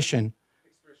expression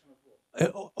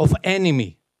of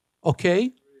enemy.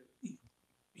 Okay,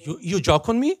 you joke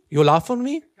on me. You laugh on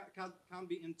me. Can't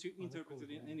be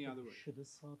interpreted in any other way.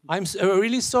 I'm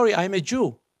really sorry. I'm a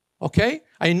Jew. Okay,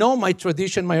 I know my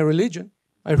tradition, my religion.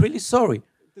 I'm really sorry.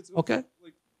 Okay,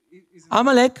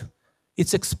 Amalek,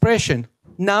 it's expression.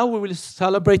 Now we will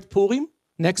celebrate Purim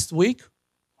next week.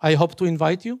 I hope to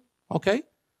invite you, okay,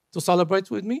 to celebrate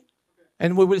with me.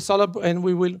 And we will celebrate, and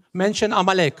we will mention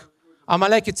Amalek.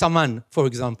 Amalek, it's Aman, for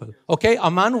example. Okay,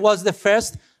 Aman was the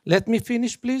first. Let me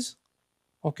finish, please.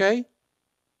 Okay,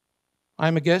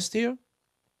 I'm a guest here.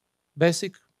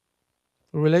 Basic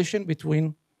relation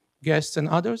between guests and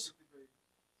others.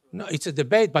 No, it's a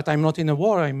debate, but I'm not in a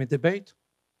war. I'm in a debate.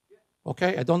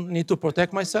 Okay, I don't need to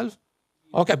protect myself.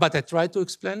 Okay, but I try to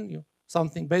explain you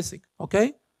something basic.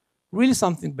 Okay, really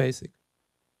something basic.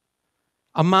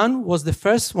 Aman was the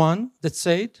first one that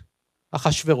said,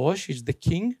 Ahashverosh is the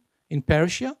king in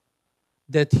Persia,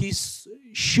 that he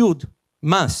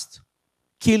must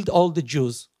kill all the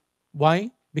Jews. Why?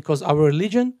 Because our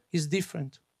religion is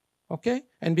different. Okay?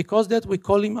 And because that we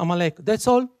call him Amalek. That's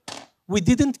all. We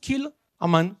didn't kill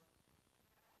Aman.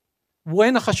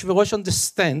 When Ahashverosh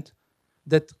understand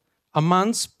that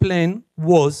Aman's plan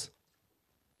was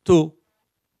to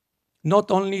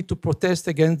not only to protest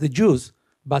against the Jews,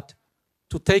 but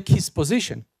to take his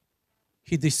position,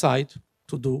 he decided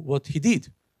to do what he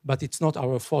did. But it's not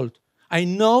our fault. I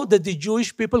know that the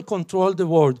Jewish people control the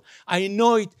world. I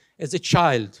know it as a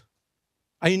child.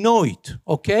 I know it,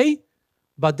 okay?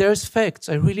 But there's facts.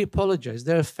 I really apologize.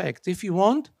 There are facts. If you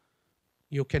want,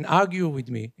 you can argue with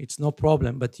me. It's no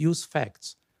problem, but use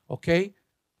facts, okay?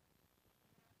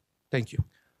 Thank you.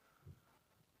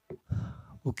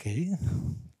 Okay,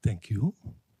 thank you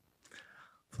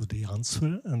for the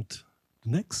answer. And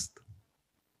next.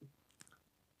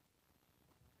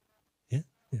 Yeah.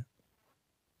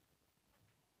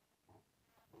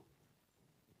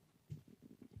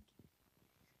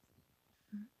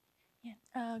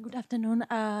 Good afternoon.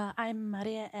 I'm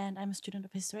Maria, and I'm a student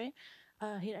of history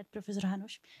here at Professor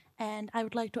Hanush. And I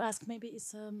would like to ask, maybe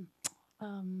it's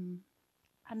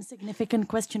insignificant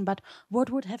question, but what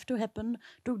would have to happen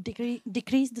to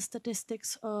decrease the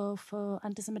statistics of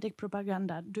anti-Semitic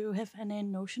propaganda? Do you have any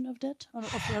notion of that, or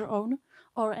of your own,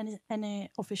 or any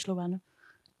official one?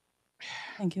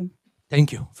 Thank you.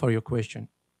 Thank you for your question.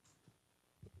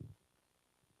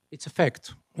 It's a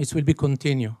fact. It will be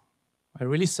continue. I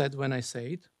really said when I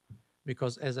say it,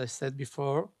 because as I said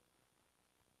before,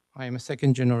 I am a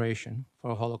second generation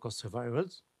for Holocaust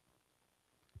survivors.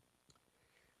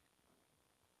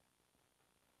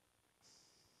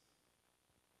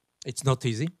 It's not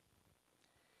easy.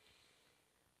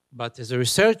 But as a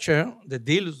researcher that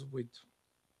deals with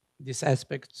these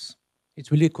aspects,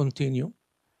 it will continue.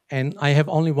 And I have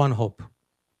only one hope,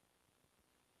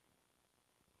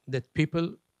 that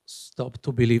people stop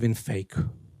to believe in fake.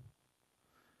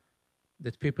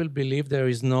 That people believe there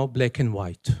is no black and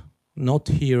white, not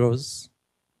heroes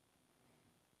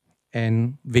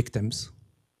and victims.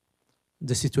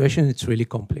 The situation is really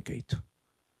complicated.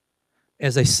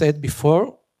 As I said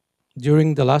before,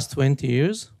 during the last 20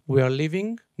 years, we are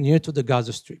living near to the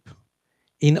Gaza Strip.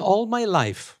 In all my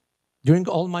life, during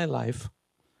all my life,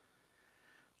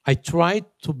 I tried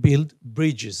to build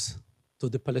bridges to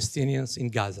the Palestinians in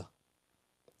Gaza.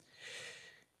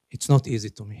 It's not easy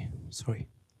to me, sorry.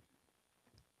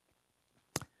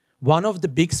 One of the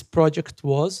biggest projects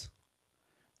was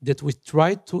that we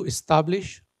tried to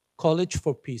establish college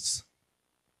for peace.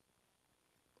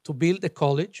 To build a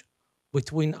college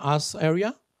between us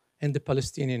area and the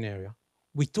Palestinian area,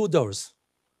 with 2 doors,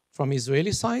 from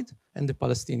Israeli side and the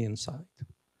Palestinian side.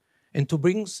 And to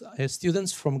bring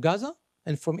students from Gaza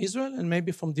and from Israel and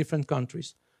maybe from different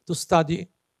countries to study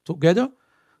together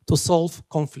to solve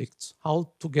conflicts,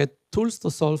 how to get tools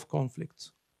to solve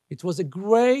conflicts. It was a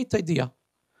great idea.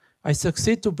 I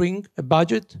succeeded to bring a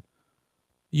budget,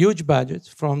 huge budget,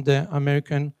 from the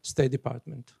American State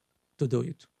Department to do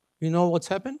it. You know what's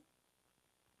happened?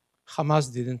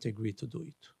 Hamas didn't agree to do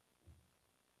it.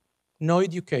 No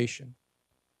education.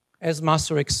 As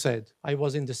Masaryk said, I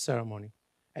was in the ceremony,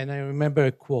 and I remember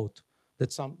a quote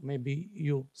that maybe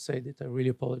you said it, I really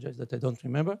apologize that I don't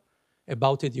remember,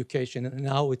 about education, and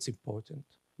now it's important.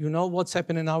 You know what's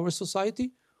happened in our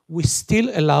society? We're still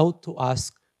allowed to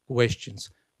ask questions.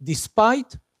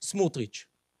 Despite Smotrich,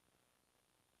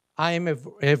 I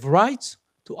have rights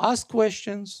to ask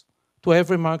questions, to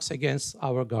have remarks against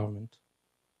our government.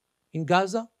 In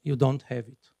Gaza, you don't have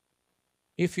it.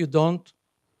 If you don't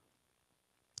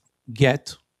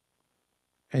get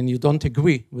and you don't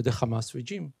agree with the Hamas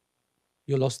regime,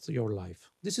 you lost your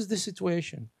life. This is the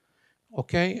situation,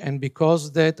 okay? And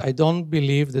because that, I don't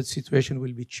believe that situation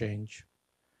will be changed.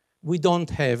 We don't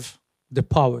have the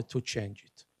power to change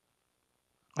it.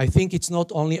 I think it's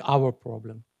not only our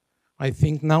problem. I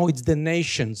think now it's the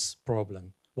nation's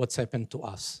problem, what's happened to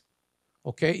us,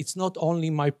 okay? It's not only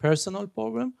my personal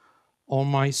problem or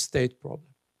my state problem.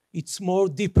 It's more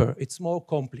deeper, it's more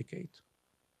complicated.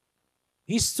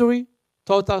 History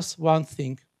taught us one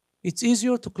thing. It's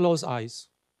easier to close eyes.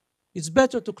 It's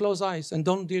better to close eyes and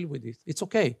don't deal with it. It's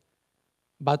okay.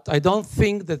 But I don't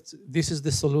think that this is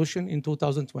the solution in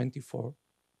 2024.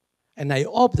 And I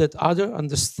hope that others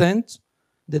understand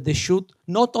that they should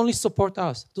not only support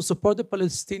us, to support the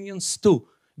Palestinians too,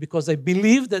 because I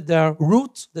believe that there are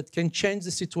roots that can change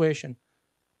the situation.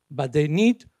 But they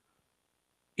need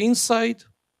inside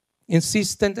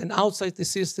insistent and outside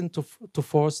insistent to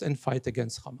force and fight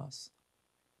against Hamas.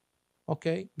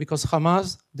 Okay? Because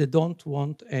Hamas, they don't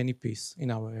want any peace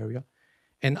in our area.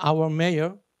 And our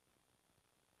mayor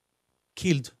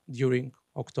killed during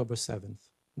October 7th.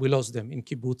 We lost them in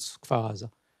Kibbutz Kfar Aza.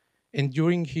 And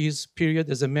during his period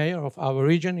as a mayor of our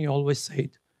region, he always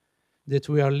said that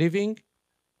we are living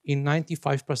in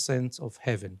 95% of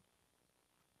heaven.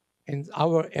 And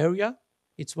our area,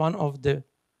 it's one of the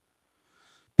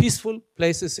peaceful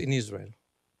places in Israel.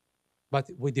 But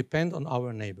we depend on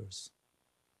our neighbors.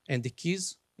 And the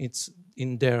keys, it's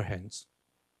in their hands.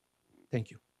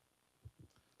 Thank you.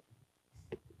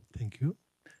 Thank you.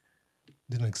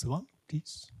 The next one,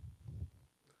 please.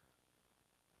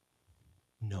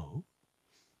 No.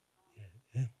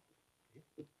 Yeah.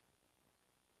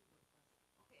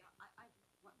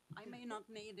 I may not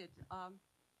need it.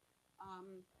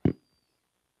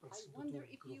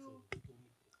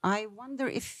 I wonder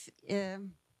if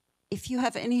you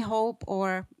have any hope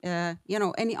or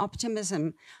any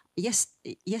optimism.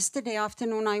 Yesterday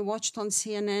afternoon, I watched on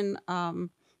CNN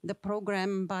the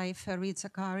program by Fareed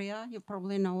Zakaria. You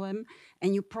probably know him,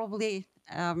 and you probably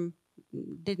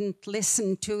didn't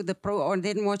listen to or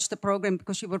didn't watch the program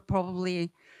because you were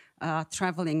probably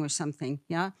traveling or something.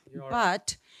 Yeah,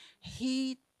 but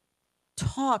he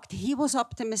was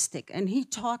optimistic, and he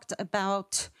talked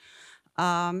about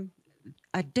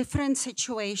a different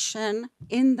situation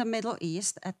in the Middle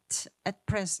East at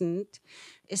present,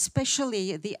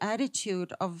 especially the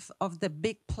attitude of the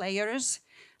big players,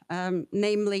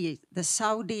 namely the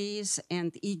Saudis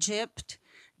and Egypt.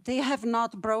 They have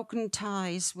not broken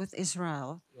ties with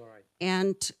Israel. Right.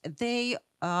 And they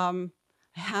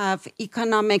have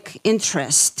economic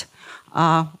interest,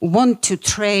 want to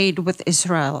trade with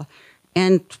Israel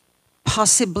and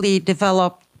possibly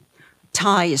develop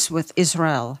ties with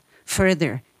Israel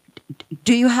further.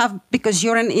 Do you have, because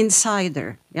you're an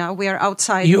insider, yeah, we are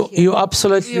outside. You're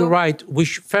absolutely right.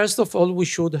 First of all, we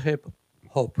should have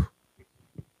hope.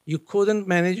 You couldn't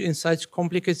manage in such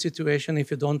complicated situation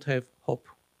if you don't have hope.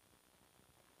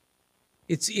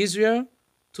 It's easier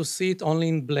to see it only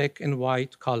in black and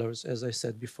white colors, as I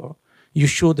said before. You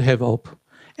should have hope.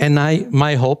 And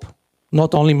my hope,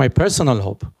 not only my personal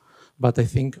hope, but I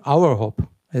think our hope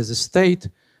as a state,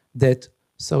 that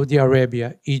Saudi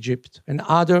Arabia, Egypt, and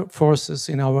other forces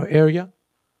in our area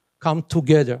come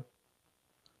together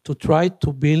to try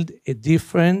to build a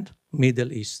different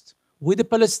Middle East. With the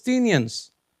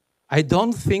Palestinians, I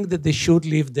don't think that they should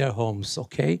leave their homes,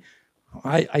 okay?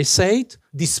 I say it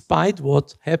despite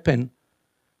what happened,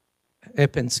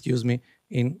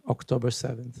 in October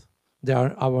 7th. They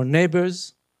are our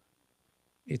neighbors.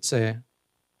 It's a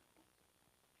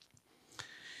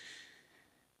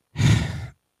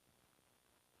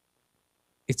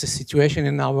situation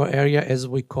in our area, as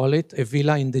we call it, a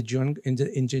villa in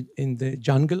the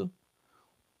jungle.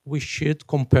 We should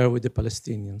compare with the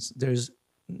Palestinians. There is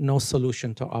no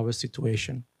solution to our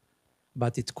situation.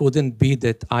 But it couldn't be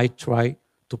that I try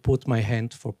to put my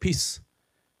hand for peace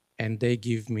and they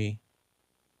give me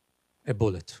a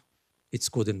bullet. It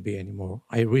couldn't be anymore.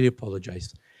 I really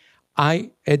apologize.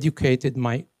 I educated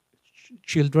my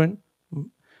children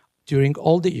during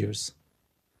all the years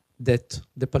that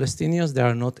the Palestinians, they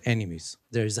are not enemies.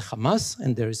 There is a Hamas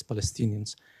and there is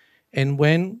Palestinians. And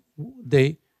when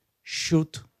they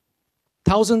shoot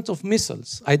thousands of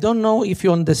missiles, I don't know if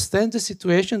you understand the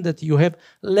situation that you have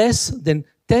less than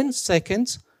 10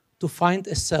 seconds to find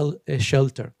a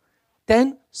shelter.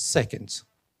 10 seconds.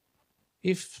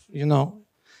 If,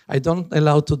 I don't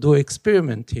allow to do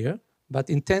experiment here,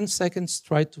 but in 10 seconds,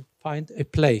 try to find a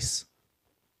place.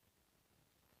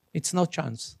 It's no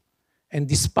chance. And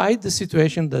despite the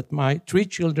situation that my 3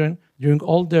 children, during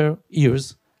all their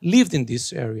years, lived in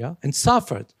this area and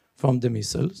suffered from the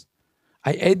missiles,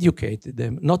 I educated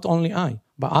them, not only I,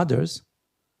 but others,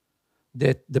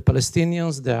 that the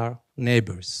Palestinians, they are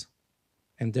neighbors.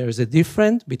 And there is a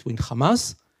difference between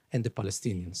Hamas and the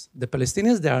Palestinians. The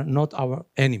Palestinians, they are not our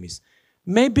enemies.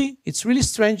 Maybe it's really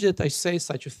strange that I say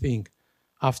such a thing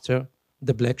after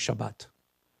the Black Shabbat,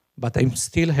 but I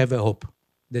still have a hope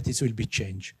that it will be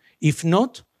changed. If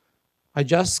not, I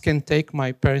just can take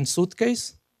my parents'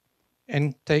 suitcase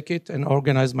and take it and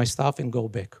organize my stuff and go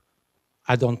back.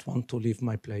 I don't want to leave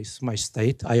my place, my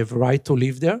state. I have a right to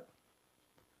live there.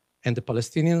 And the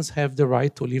Palestinians have the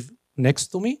right to live next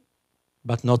to me,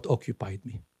 but not occupied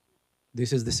me.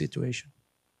 This is the situation.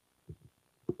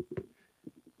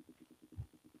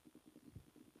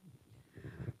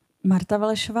 Marta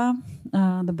Valešová,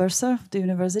 the bursar of the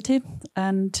university,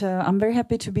 and I'm very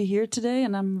happy to be here today,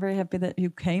 and I'm very happy that you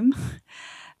came.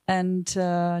 And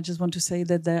I just want to say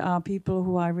that there are people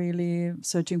who are really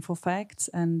searching for facts,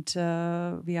 and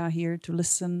we are here to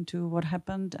listen to what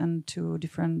happened and to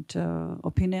different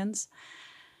opinions.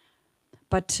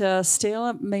 But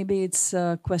still, maybe it's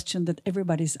a question that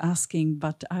everybody's asking,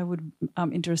 but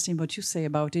I'm interested in what you say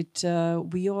about it.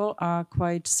 We all are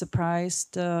quite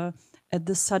surprised at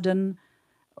the sudden,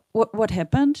 what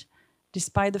happened,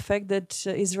 despite the fact that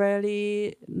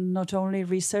Israeli, not only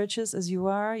researchers as you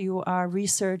are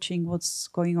researching what's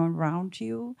going on around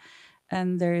you.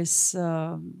 And there is,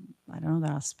 I don't know,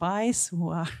 there are spies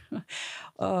who are,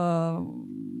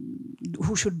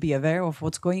 who should be aware of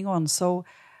what's going on. So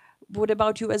what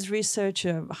about you as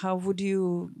researcher? How would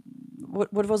you,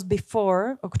 what was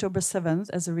before October 7th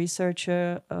as a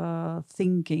researcher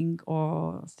thinking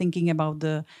about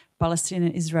the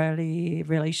Palestinian-Israeli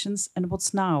relations, and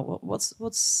what's now?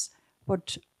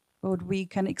 What we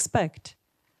can expect?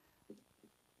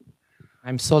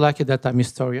 I'm so lucky that I'm a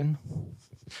historian.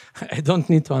 I don't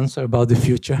need to answer about the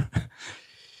future.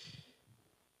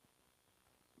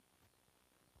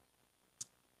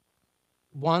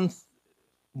 One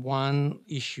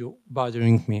issue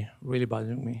bothering me, really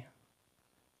bothering me,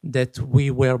 that we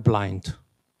were blind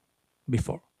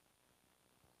before.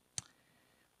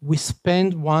 We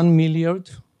spent $1 million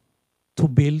to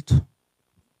build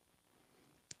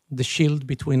the shield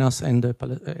between us and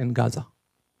Gaza.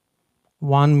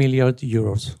 1 million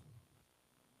euros.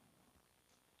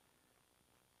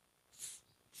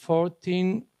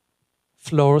 14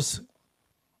 floors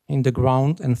in the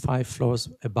ground and 5 floors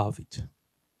above it.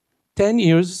 10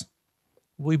 years,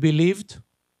 we believed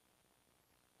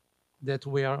that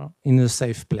we are in a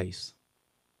safe place.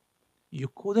 You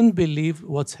couldn't believe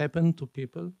what's happened to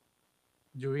people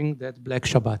during that Black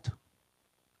Shabbat.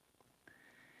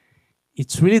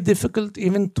 It's really difficult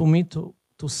even to me to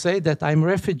say that I'm a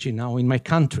refugee now in my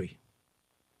country.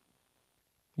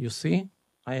 You see,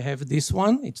 I have this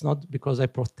one. It's not because I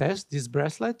protest, this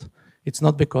bracelet. It's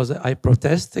not because I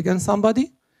protest against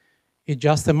somebody. It's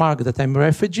just a mark that I'm a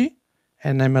refugee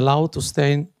and I'm allowed to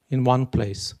stay in one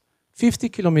place, 50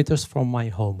 kilometers from my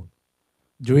home,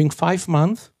 during 5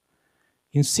 months,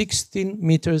 in 16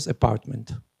 meters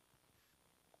apartment.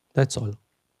 That's all.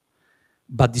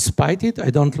 But despite it, I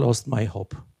don't lost my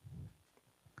hope.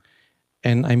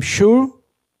 And I'm sure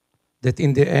that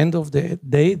in the end of the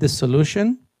day, the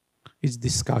solution is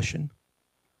discussion.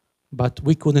 But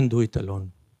we couldn't do it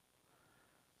alone.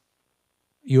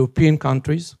 European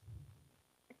countries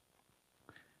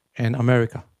and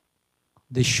America,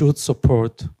 they should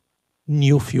support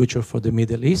new future for the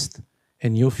Middle East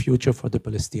and new future for the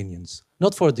Palestinians,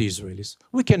 not for the Israelis.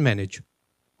 We can manage,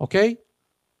 okay?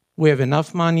 We have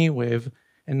enough money, we have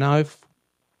enough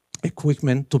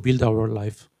equipment to build our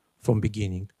life from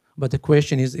beginning. But the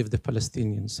question is if the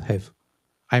Palestinians have.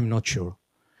 I'm not sure.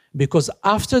 Because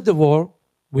after the war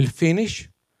will finish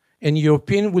and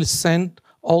European will send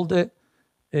all the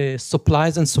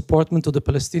supplies and support to the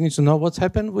Palestinians, you know what's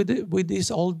happened with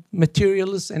these old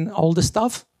materials and all the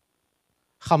stuff?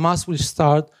 Hamas will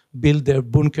start build their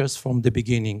bunkers from the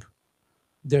beginning,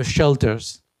 their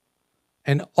shelters,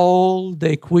 and all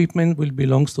the equipment will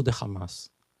belong to the Hamas.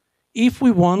 If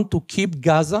we want to keep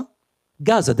Gaza,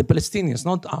 the Palestinians,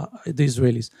 not the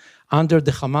Israelis, under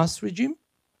the Hamas regime,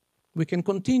 we can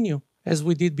continue as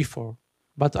we did before.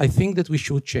 But I think that we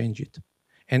should change it.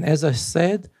 And as I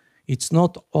said, it's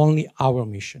not only our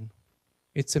mission.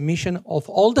 It's a mission of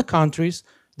all the countries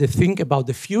that think about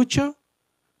the future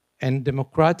and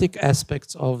democratic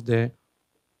aspects of their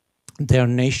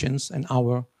nations and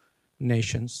our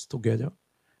nations together.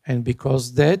 And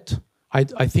because that,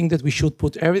 I think that we should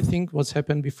put everything what's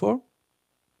happened before,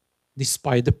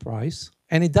 despite the price.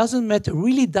 And it doesn't matter,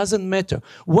 really doesn't matter.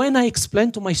 When I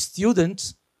explain to my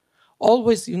students,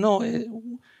 always, you know,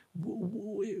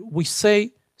 we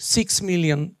say 6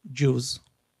 million Jews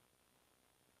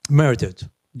murdered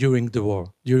during the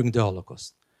war, during the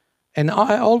Holocaust. And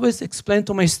I always explain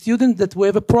to my students that we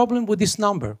have a problem with this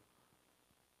number.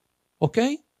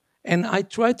 Okay? And I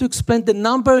try to explain the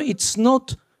number, it's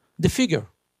not the figure,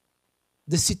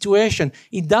 the situation.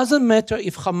 It doesn't matter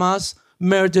if Hamas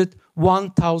murdered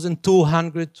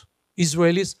 1,200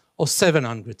 Israelis or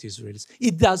 700 Israelis.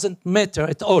 It doesn't matter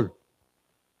at all.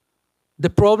 The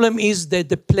problem is that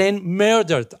the plane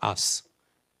murdered us.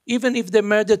 Even if they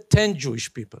murdered 10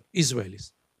 Jewish people,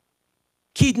 Israelis.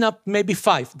 Kidnapped maybe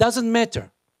 5, doesn't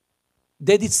matter.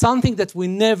 They did something that we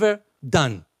never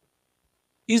done.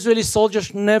 Israeli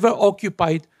soldiers never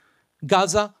occupied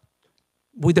Gaza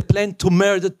with a plan to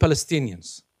murder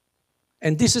Palestinians.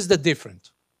 And this is the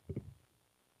difference.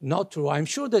 Not true. I'm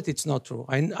sure that it's not true.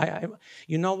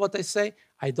 You know what I say?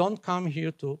 I don't come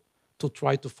here to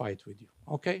try to fight with you.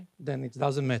 Okay? Then it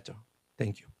doesn't matter.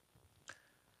 Thank you.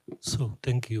 So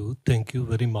thank you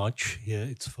very much. Yeah,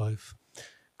 it's 5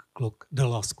 o'clock. The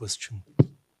last question.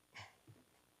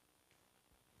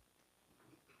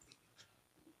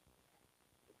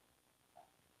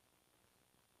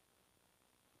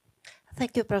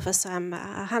 Thank you, Professor. I'm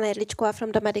Hanna Erličková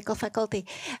from the medical faculty.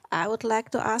 I would like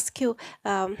to ask you,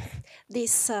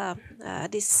 these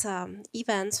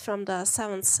events from the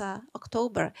 7th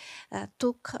October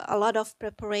took a lot of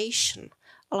preparation,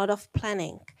 a lot of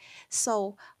planning.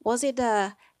 So was it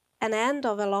an end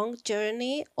of a long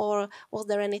journey, or was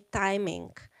there any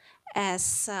timing?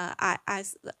 As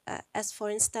for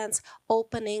instance,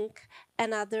 opening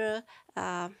another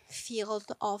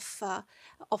field of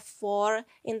war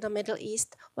in the Middle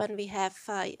East when we have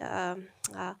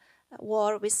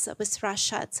war with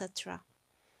Russia, etc.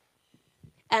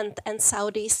 And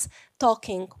Saudis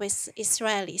talking with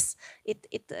Israelis.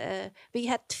 We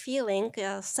had feeling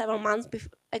several months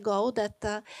ago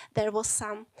that there was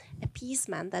some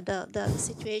appeasement, that the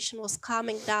situation was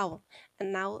calming down,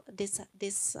 and now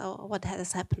this what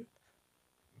has happened.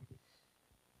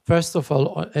 First of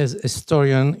all, as a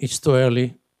historian, it's too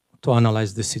early to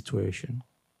analyze the situation.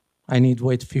 I need to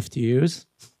wait 50 years,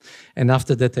 and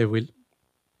after that I will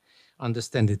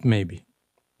understand it maybe.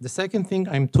 The second thing,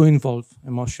 I'm too involved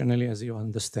emotionally, as you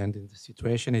understand, in the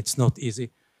situation. It's not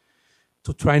easy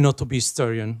to try not to be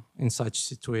historian in such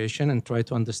situation and try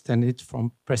to understand it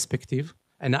from perspective.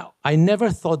 And I never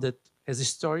thought that as a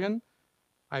historian,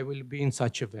 I will be in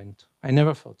such event. I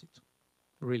never thought it,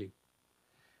 really.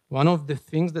 One of the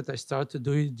things that I started to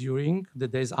do during the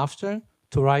days after,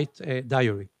 to write a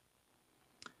diary.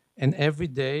 And every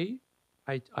day,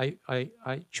 I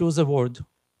choose a word,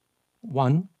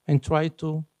 one, and try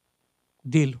to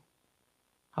deal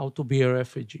how to be a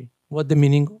refugee, what the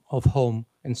meaning of home,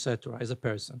 etc. as a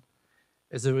person.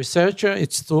 As a researcher,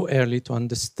 it's too early to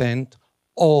understand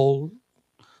all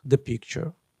the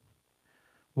picture.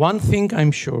 One thing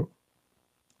I'm sure,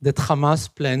 that Hamas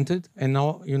planted, and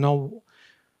now, you know,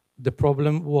 the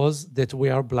problem was that we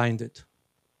are blinded.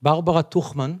 Barbara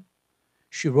Tuchman,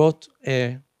 she wrote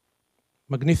a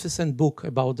magnificent book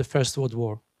about the First World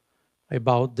War,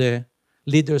 about the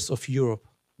leaders of Europe,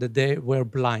 that they were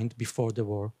blind before the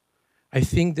war. I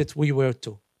think that we were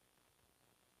too.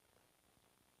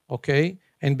 Okay?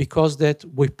 And because that,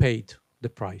 we paid the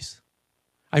price.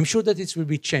 I'm sure that it will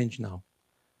be changed now.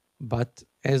 But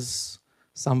as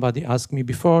somebody asked me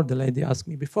before, the lady asked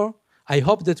me before, I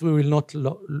hope that we will not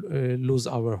lose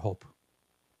our hope.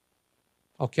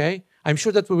 Okay? I'm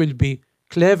sure that we will be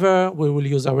clever, we will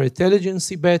use our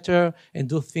intelligence better and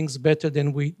do things better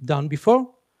than we done before.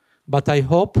 But I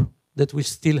hope that we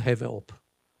still have a hope.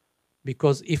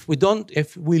 Because if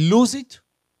we lose it,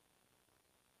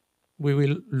 we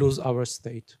will lose our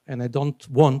state. And I don't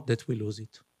want that we lose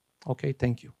it. Okay,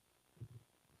 thank you.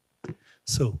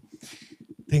 So,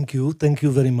 thank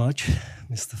you very much,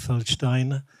 Mr.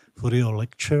 Feldstein, for your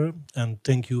lecture, and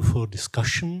thank you for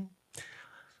discussion,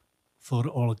 for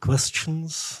all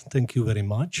questions. Thank you very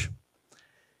much.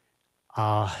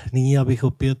 A nyní abych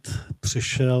opět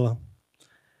přešel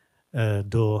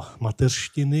do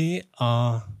mateřštiny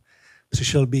a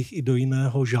přišel bych i do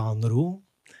jiného žánru,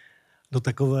 do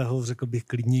takového, řekl bych,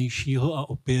 klidnějšího a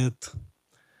opět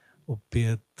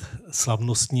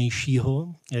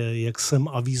slavnostnějšího. Jak jsem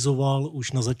avizoval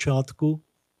už na začátku,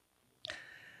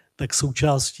 tak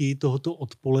součástí tohoto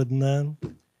odpoledne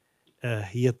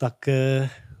je také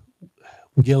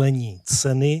udělení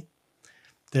ceny,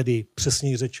 tedy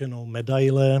přesněji řečeno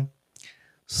medaile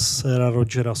sira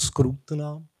Rogera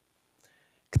Scrutona,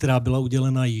 která byla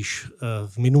udělena již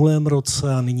v minulém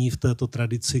roce a nyní v této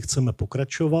tradici chceme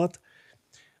pokračovat.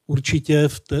 Určitě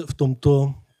v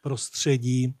tomto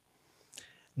prostředí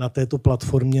na této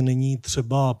platformě není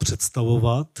třeba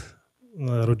představovat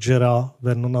Rogera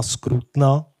Vernona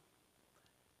Scrutona.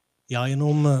 Já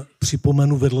jenom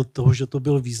připomenu vedle toho, že to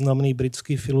byl významný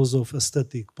britský filozof,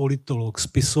 estetik, politolog,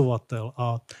 spisovatel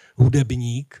a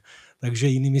hudebník, takže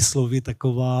jinými slovy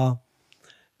taková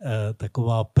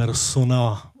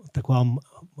persona, taková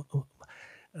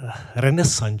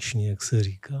renesanční, jak se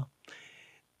říká.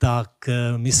 Tak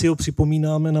my si ho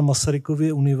připomínáme na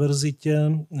Masarykově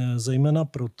univerzitě zejména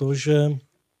proto, že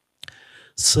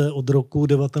se od roku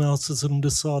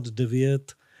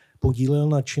 1979 podílel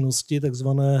na činnosti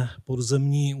takzvané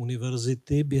podzemní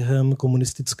univerzity během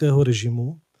komunistického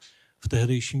režimu v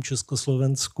tehdejším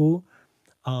Československu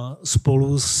a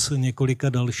spolu s několika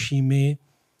dalšími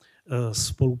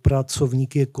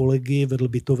spolupracovníky, kolegy vedl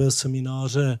bytové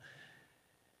semináře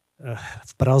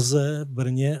v Praze, v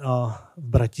Brně a v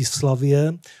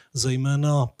Bratislavě,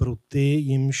 zejména pro ty,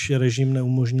 jimž režim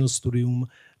neumožnil studium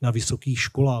na vysokých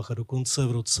školách. A dokonce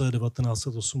v roce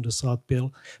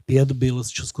 1985 byl z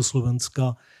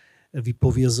Československa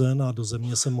vypovězen a do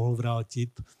země se mohl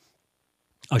vrátit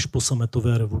až po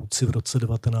sametové revoluci v roce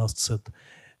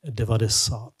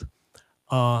 1990.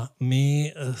 A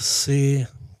my si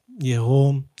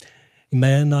jeho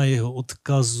jména, jeho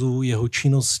odkazu, jeho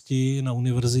činnosti na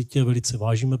univerzitě velice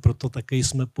vážíme, proto také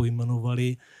jsme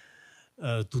pojmenovali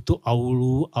tuto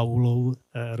aulou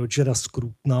Rogera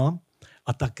Scrutona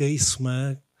a také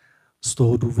jsme z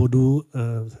toho důvodu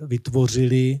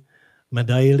vytvořili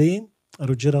medaili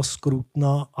Rogera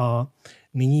Scrutona a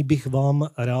nyní bych vám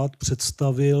rád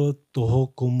představil toho,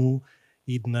 komu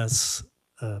ji dnes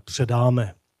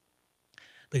předáme.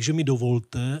 Takže mi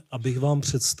dovolte, abych vám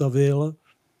představil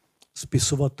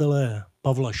spisovatele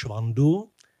Pavla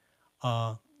Švandu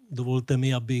a dovolte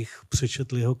mi, abych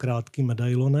přečetl jeho krátký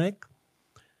medailonek.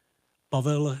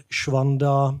 Pavel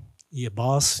Švanda je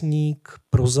básník,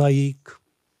 prozaik,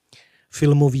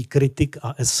 filmový kritik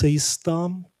a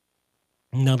esejista.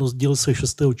 Narodil se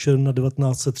 6. června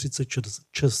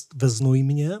 1936 ve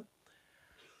Znojmě.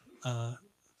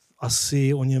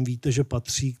 Asi o něm víte, že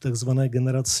patří k takzvané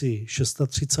generaci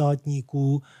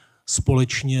 36átníků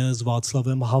společně s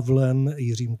Václavem Havlem,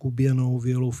 Jiřím Kuběnou,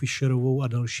 Violou Fischerovou a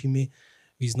dalšími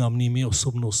významnými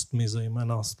osobnostmi,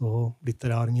 zejména z toho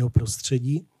literárního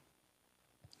prostředí.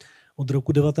 Od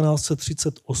roku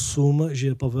 1938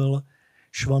 žije Pavel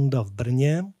Švanda v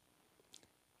Brně.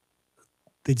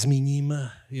 Teď zmíním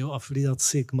jeho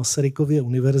afiliaci k Masarykově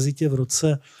univerzitě. V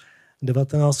roce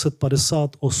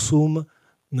 1958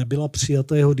 nebyla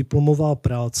přijata jeho diplomová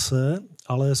práce,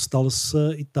 ale stal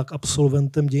se i tak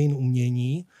absolventem dějin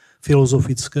umění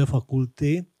Filozofické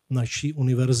fakulty naší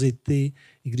univerzity,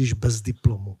 i když bez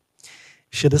diplomu.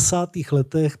 V 60.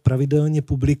 letech pravidelně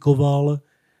publikoval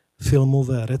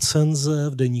filmové recenze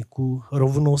v deníku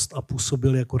Rovnost a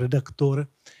působil jako redaktor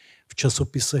v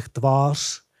časopisech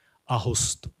Tvář a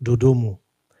Host do domu.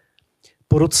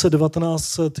 Po roce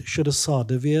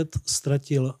 1969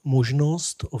 ztratil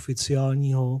možnost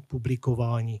oficiálního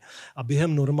publikování a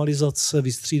během normalizace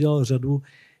vystřídal řadu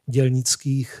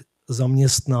dělnických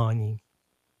zaměstnání.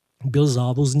 Byl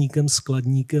závozníkem,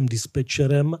 skladníkem,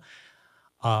 dispečerem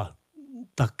a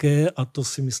také, a to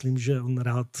si myslím, že on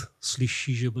rád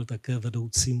slyší, že byl také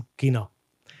vedoucím kina.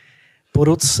 Po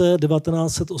roce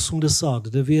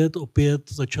 1989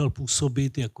 opět začal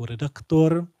působit jako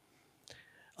redaktor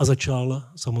a začal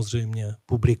samozřejmě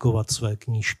publikovat své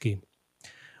knížky.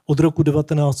 Od roku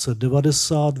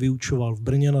 1990 vyučoval v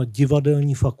Brně na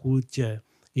divadelní fakultě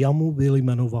JAMU, byl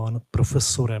jmenován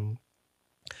profesorem.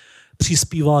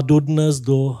 Přispívá dodnes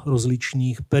do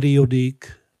rozličných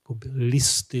periodik, jako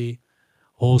Listy,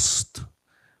 Host,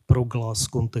 Proglas,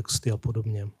 Kontexty a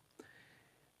podobně.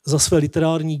 Za své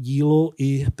literární dílo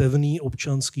i pevný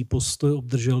občanský postoj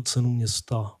obdržel cenu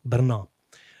města Brna.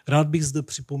 Rád bych zde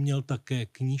připomněl také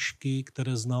knížky,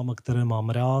 které znám a které mám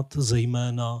rád,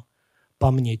 zejména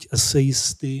Paměť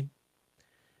esejisty,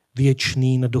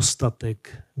 Věčný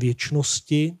nedostatek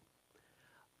věčnosti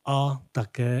a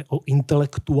také o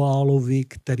intelektuálovi,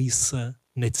 který se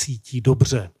necítí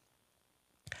dobře.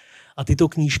 A tyto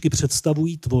knížky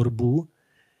představují tvorbu,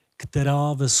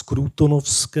 která ve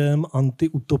scrutonovském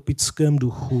antiutopickém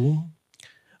duchu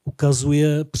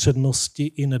ukazuje přednosti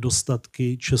i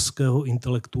nedostatky českého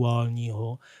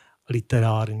intelektuálního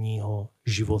literárního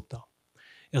života.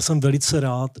 Já jsem velice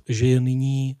rád, že je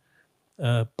nyní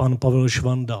pan Pavel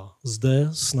Švanda zde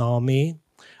s námi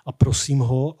a prosím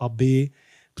ho, aby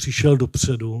přišel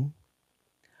dopředu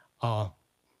a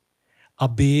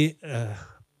aby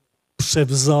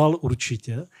převzal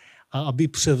určitě a aby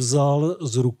převzal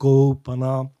z rukou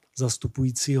pana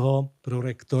zastupujícího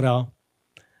prorektora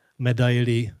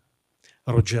medaili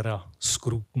Rogera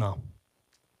Scrutona.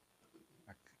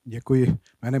 Děkuji.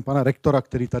 Jménem pana rektora,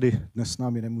 který tady dnes s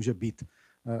námi nemůže být,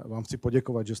 vám chci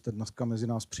poděkovat, že jste dneska mezi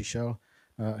nás přišel,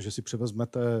 že si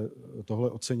převezmete tohle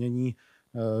ocenění.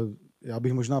 Já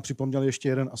bych možná připomněl ještě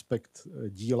jeden aspekt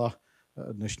díla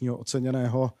dnešního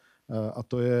oceněného, a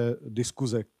to je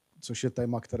diskuze, což je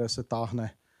téma, které se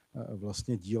táhne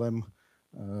vlastně dílem,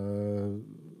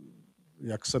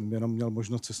 jak jsem jenom měl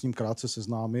možnost se s ním krátce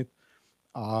seznámit.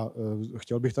 A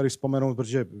chtěl bych tady vzpomenout,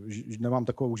 protože nemám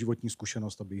takovou životní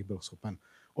zkušenost, abych byl schopen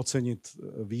ocenit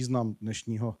význam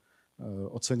dnešního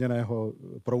oceněného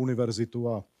pro univerzitu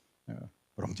a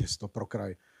pro město, pro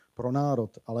kraj, pro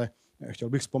národ. Ale chtěl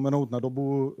bych vzpomenout na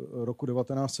dobu roku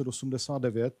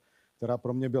 1989, která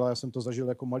pro mě byla, já jsem to zažil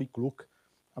jako malý kluk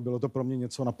a bylo to pro mě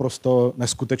něco naprosto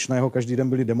neskutečného. Každý den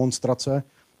byly demonstrace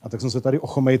a tak jsem se tady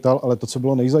ochomejtal, ale to, co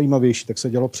bylo nejzajímavější, tak se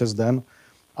dělo přes den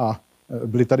a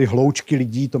byly tady hloučky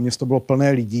lidí, to město bylo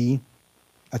plné lidí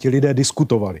a ti lidé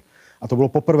diskutovali. A to bylo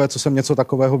poprvé, co jsem něco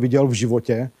takového viděl v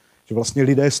životě, že vlastně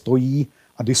lidé stojí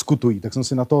a diskutují. Tak jsem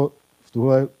si na to v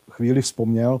tuhle chvíli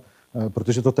vzpomněl,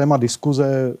 protože to téma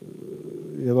diskuze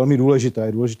je velmi důležité.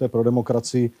 Je důležité pro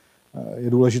demokracii, je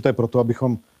důležité pro to,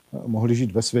 abychom mohli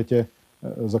žít ve světě,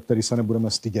 za který se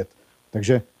nebudeme stydět.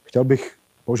 Takže chtěl bych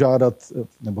požádat,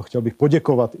 nebo chtěl bych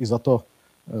poděkovat i za to,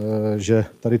 že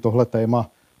tady tohle téma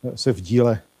se v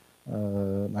díle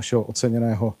našeho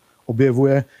oceněného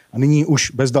objevuje. A nyní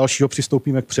už bez dalšího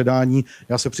přistoupíme k předání.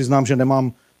 Já se přiznám, že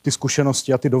nemám ty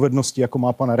zkušenosti a ty dovednosti, jako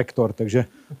má pan rektor, takže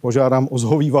požádám o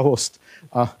zhovívavost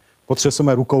a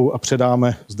potřeseme rukou a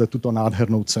předáme zde tuto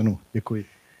nádhernou cenu. Děkuji.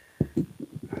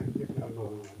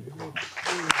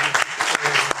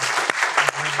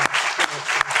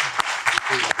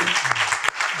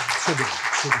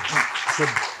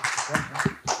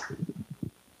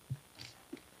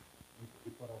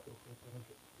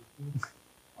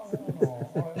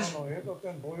 Ano, je to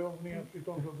ten bojovný a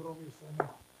přitom dobrovislený.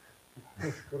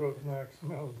 Škrotné, jak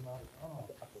jsme ho znali. Ano.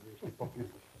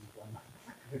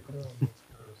 Děkuji.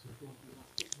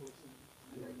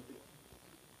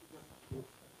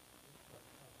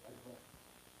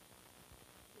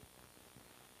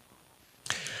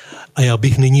 A já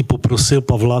bych nyní poprosil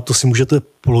Pavla, to si můžete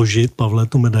položit, Pavle,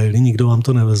 tu medaili, nikdo vám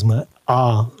to nevezme.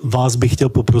 A vás bych chtěl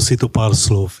poprosit o pár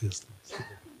slov.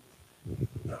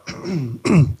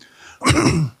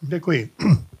 Děkuji.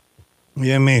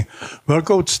 Je mi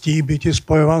velkou ctí být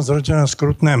spojován s Rogerem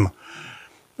Scrutonem.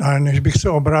 A než bych se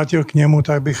obrátil k němu,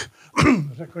 tak bych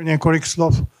řekl několik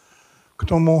slov k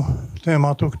tomu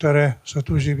tématu, které se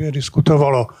tu živě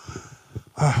diskutovalo.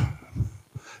 A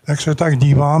jak se tak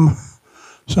dívám,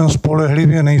 jsem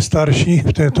spolehlivě nejstarší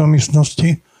v této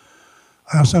místnosti.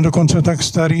 A já jsem dokonce tak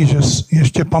starý, že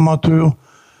ještě pamatuju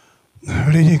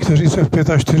lidi, kteří se v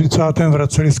 45.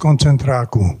 vraceli z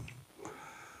koncentráku.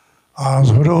 A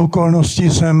shodou okolností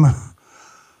jsem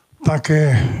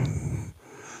také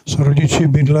s rodiči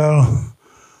bydlel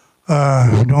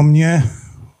v domě.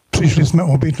 Přišli jsme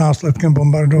o byt následkem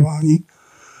bombardování.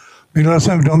 Bydlel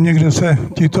jsem v domě, kde se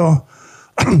tito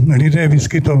lidé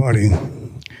vyskytovali.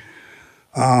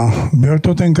 A byl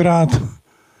to tenkrát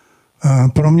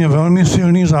pro mě velmi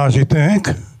silný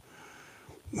zážitek,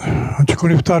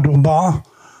 ačkoliv ta doba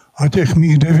a těch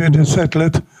mých 9-10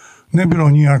 let nebylo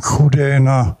nijak chudé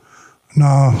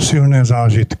na silné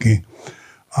zážitky.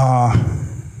 A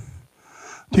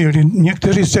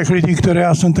někteří z těch lidí, které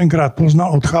já jsem tenkrát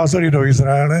poznal, odcházeli do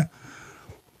Izraele.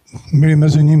 Byli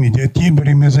mezi nimi děti,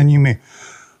 byli mezi nimi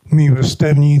mí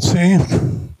vrstevníci.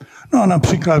 No a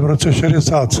například v roce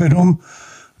 67,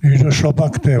 když došlo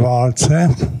pak k té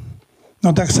válce,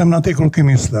 no tak jsem na ty kluky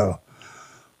myslel.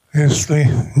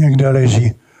 Jestli někde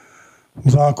leží v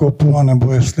zákopu,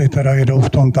 anebo jestli teda jedou v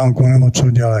tom tanku, nebo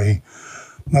co dělají.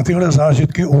 Na tyhle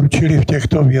zážitky určili v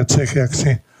těchto věcech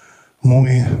jaksi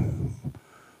můj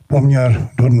poměr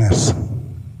dodnes.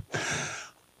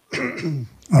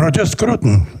 Roger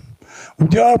Scruton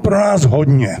udělal pro nás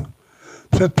hodně.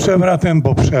 Před převratem,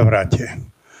 po převratě.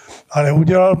 Ale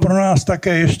udělal pro nás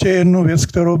také ještě jednu věc,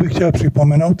 kterou bych chtěl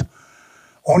připomenout.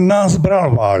 On nás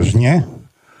bral vážně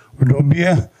v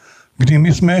době, kdy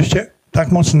my jsme ještě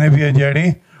tak moc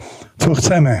nevěděli, co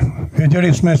chceme.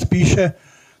 Věděli jsme spíše,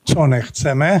 co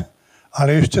nechceme,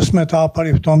 ale ještě jsme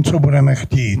tápali v tom, co budeme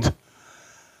chtít.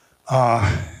 A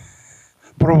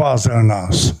provázel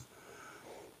nás.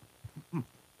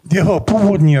 Jeho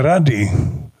původní rady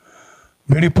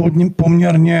byly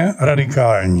poměrně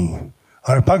radikální.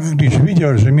 Ale pak, když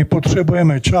viděl, že my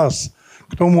potřebujeme čas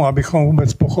k tomu, abychom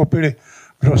vůbec pochopili,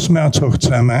 kdo jsme a co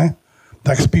chceme,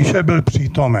 tak spíše byl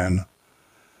přítomen.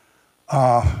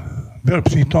 A byl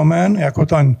přítomen jako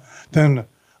ten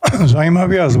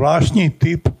zajímavý a zvláštní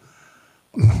typ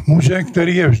muže,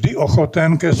 který je vždy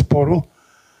ochoten ke sporu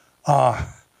a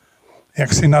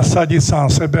jak si nasadit sám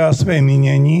sebe a své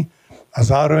mínění a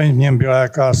zároveň v něm byla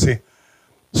jakási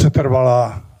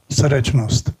setrvalá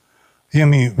srdečnost. Je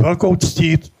mi velkou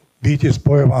ctí být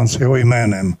spojován s jeho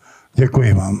jménem.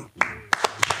 Děkuji vám.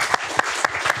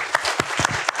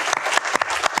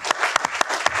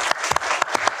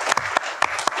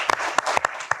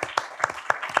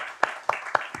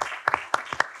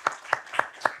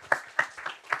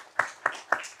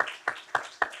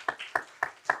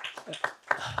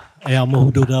 A já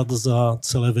mohu dodat za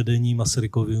celé vedení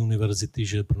Masarykovy univerzity,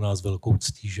 že je pro nás velkou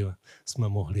ctí, že jsme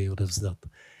mohli odevzdat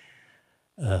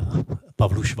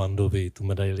Pavlu Švandovi tu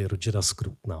medaili Rogera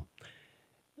Scrutona.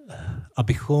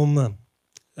 Abychom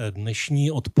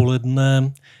dnešní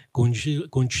odpoledne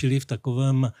končili v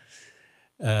takovém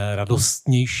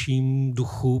radostnějším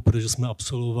duchu, protože jsme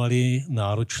absolvovali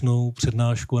náročnou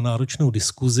přednášku a náročnou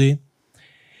diskuzi,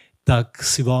 tak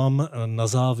si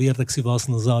vás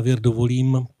na závěr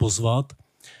dovolím pozvat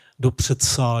do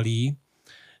předsálí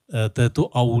této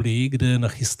auly, kde je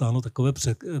nachystáno takové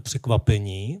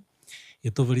překvapení.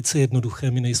 Je to velice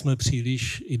jednoduché, my nejsme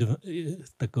příliš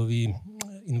takový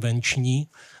invenční,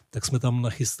 tak jsme tam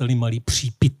nachystali malý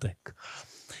přípitek.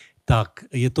 Tak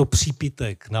je to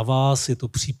přípitek na vás, je to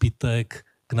přípitek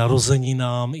k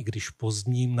narozeninám, i když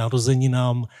pozdním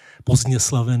narozeninám, pozdně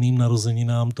slaveným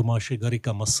narozeninám Tomáše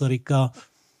Garrigua Masaryka.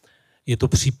 Je to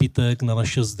přípitek na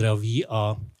naše zdraví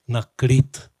a na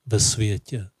klid ve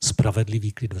světě,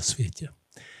 spravedlivý klid ve světě.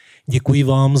 Děkuji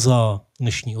vám za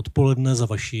dnešní odpoledne, za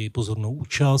vaši pozornou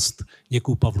účast.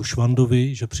 Děkuji Pavlu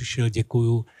Švandovi, že přišel.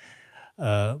 Děkuji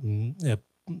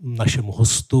našemu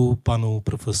hostu, panu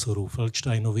profesoru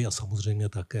Feldesteinovi a samozřejmě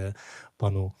také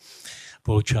panu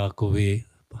Polčákovi,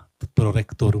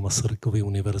 prorektoru Masarykovy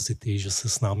univerzity, že se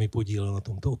s námi podílel na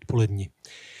tomto odpoledni.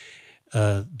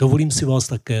 Dovolím si vás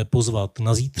také pozvat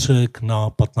na zítřek na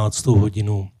 15.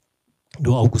 hodinu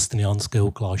do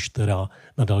augustiniánského kláštera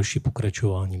na další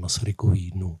pokračování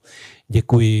Masarykových dnů.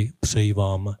 Děkuji, přeji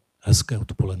vám hezké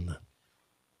odpoledne.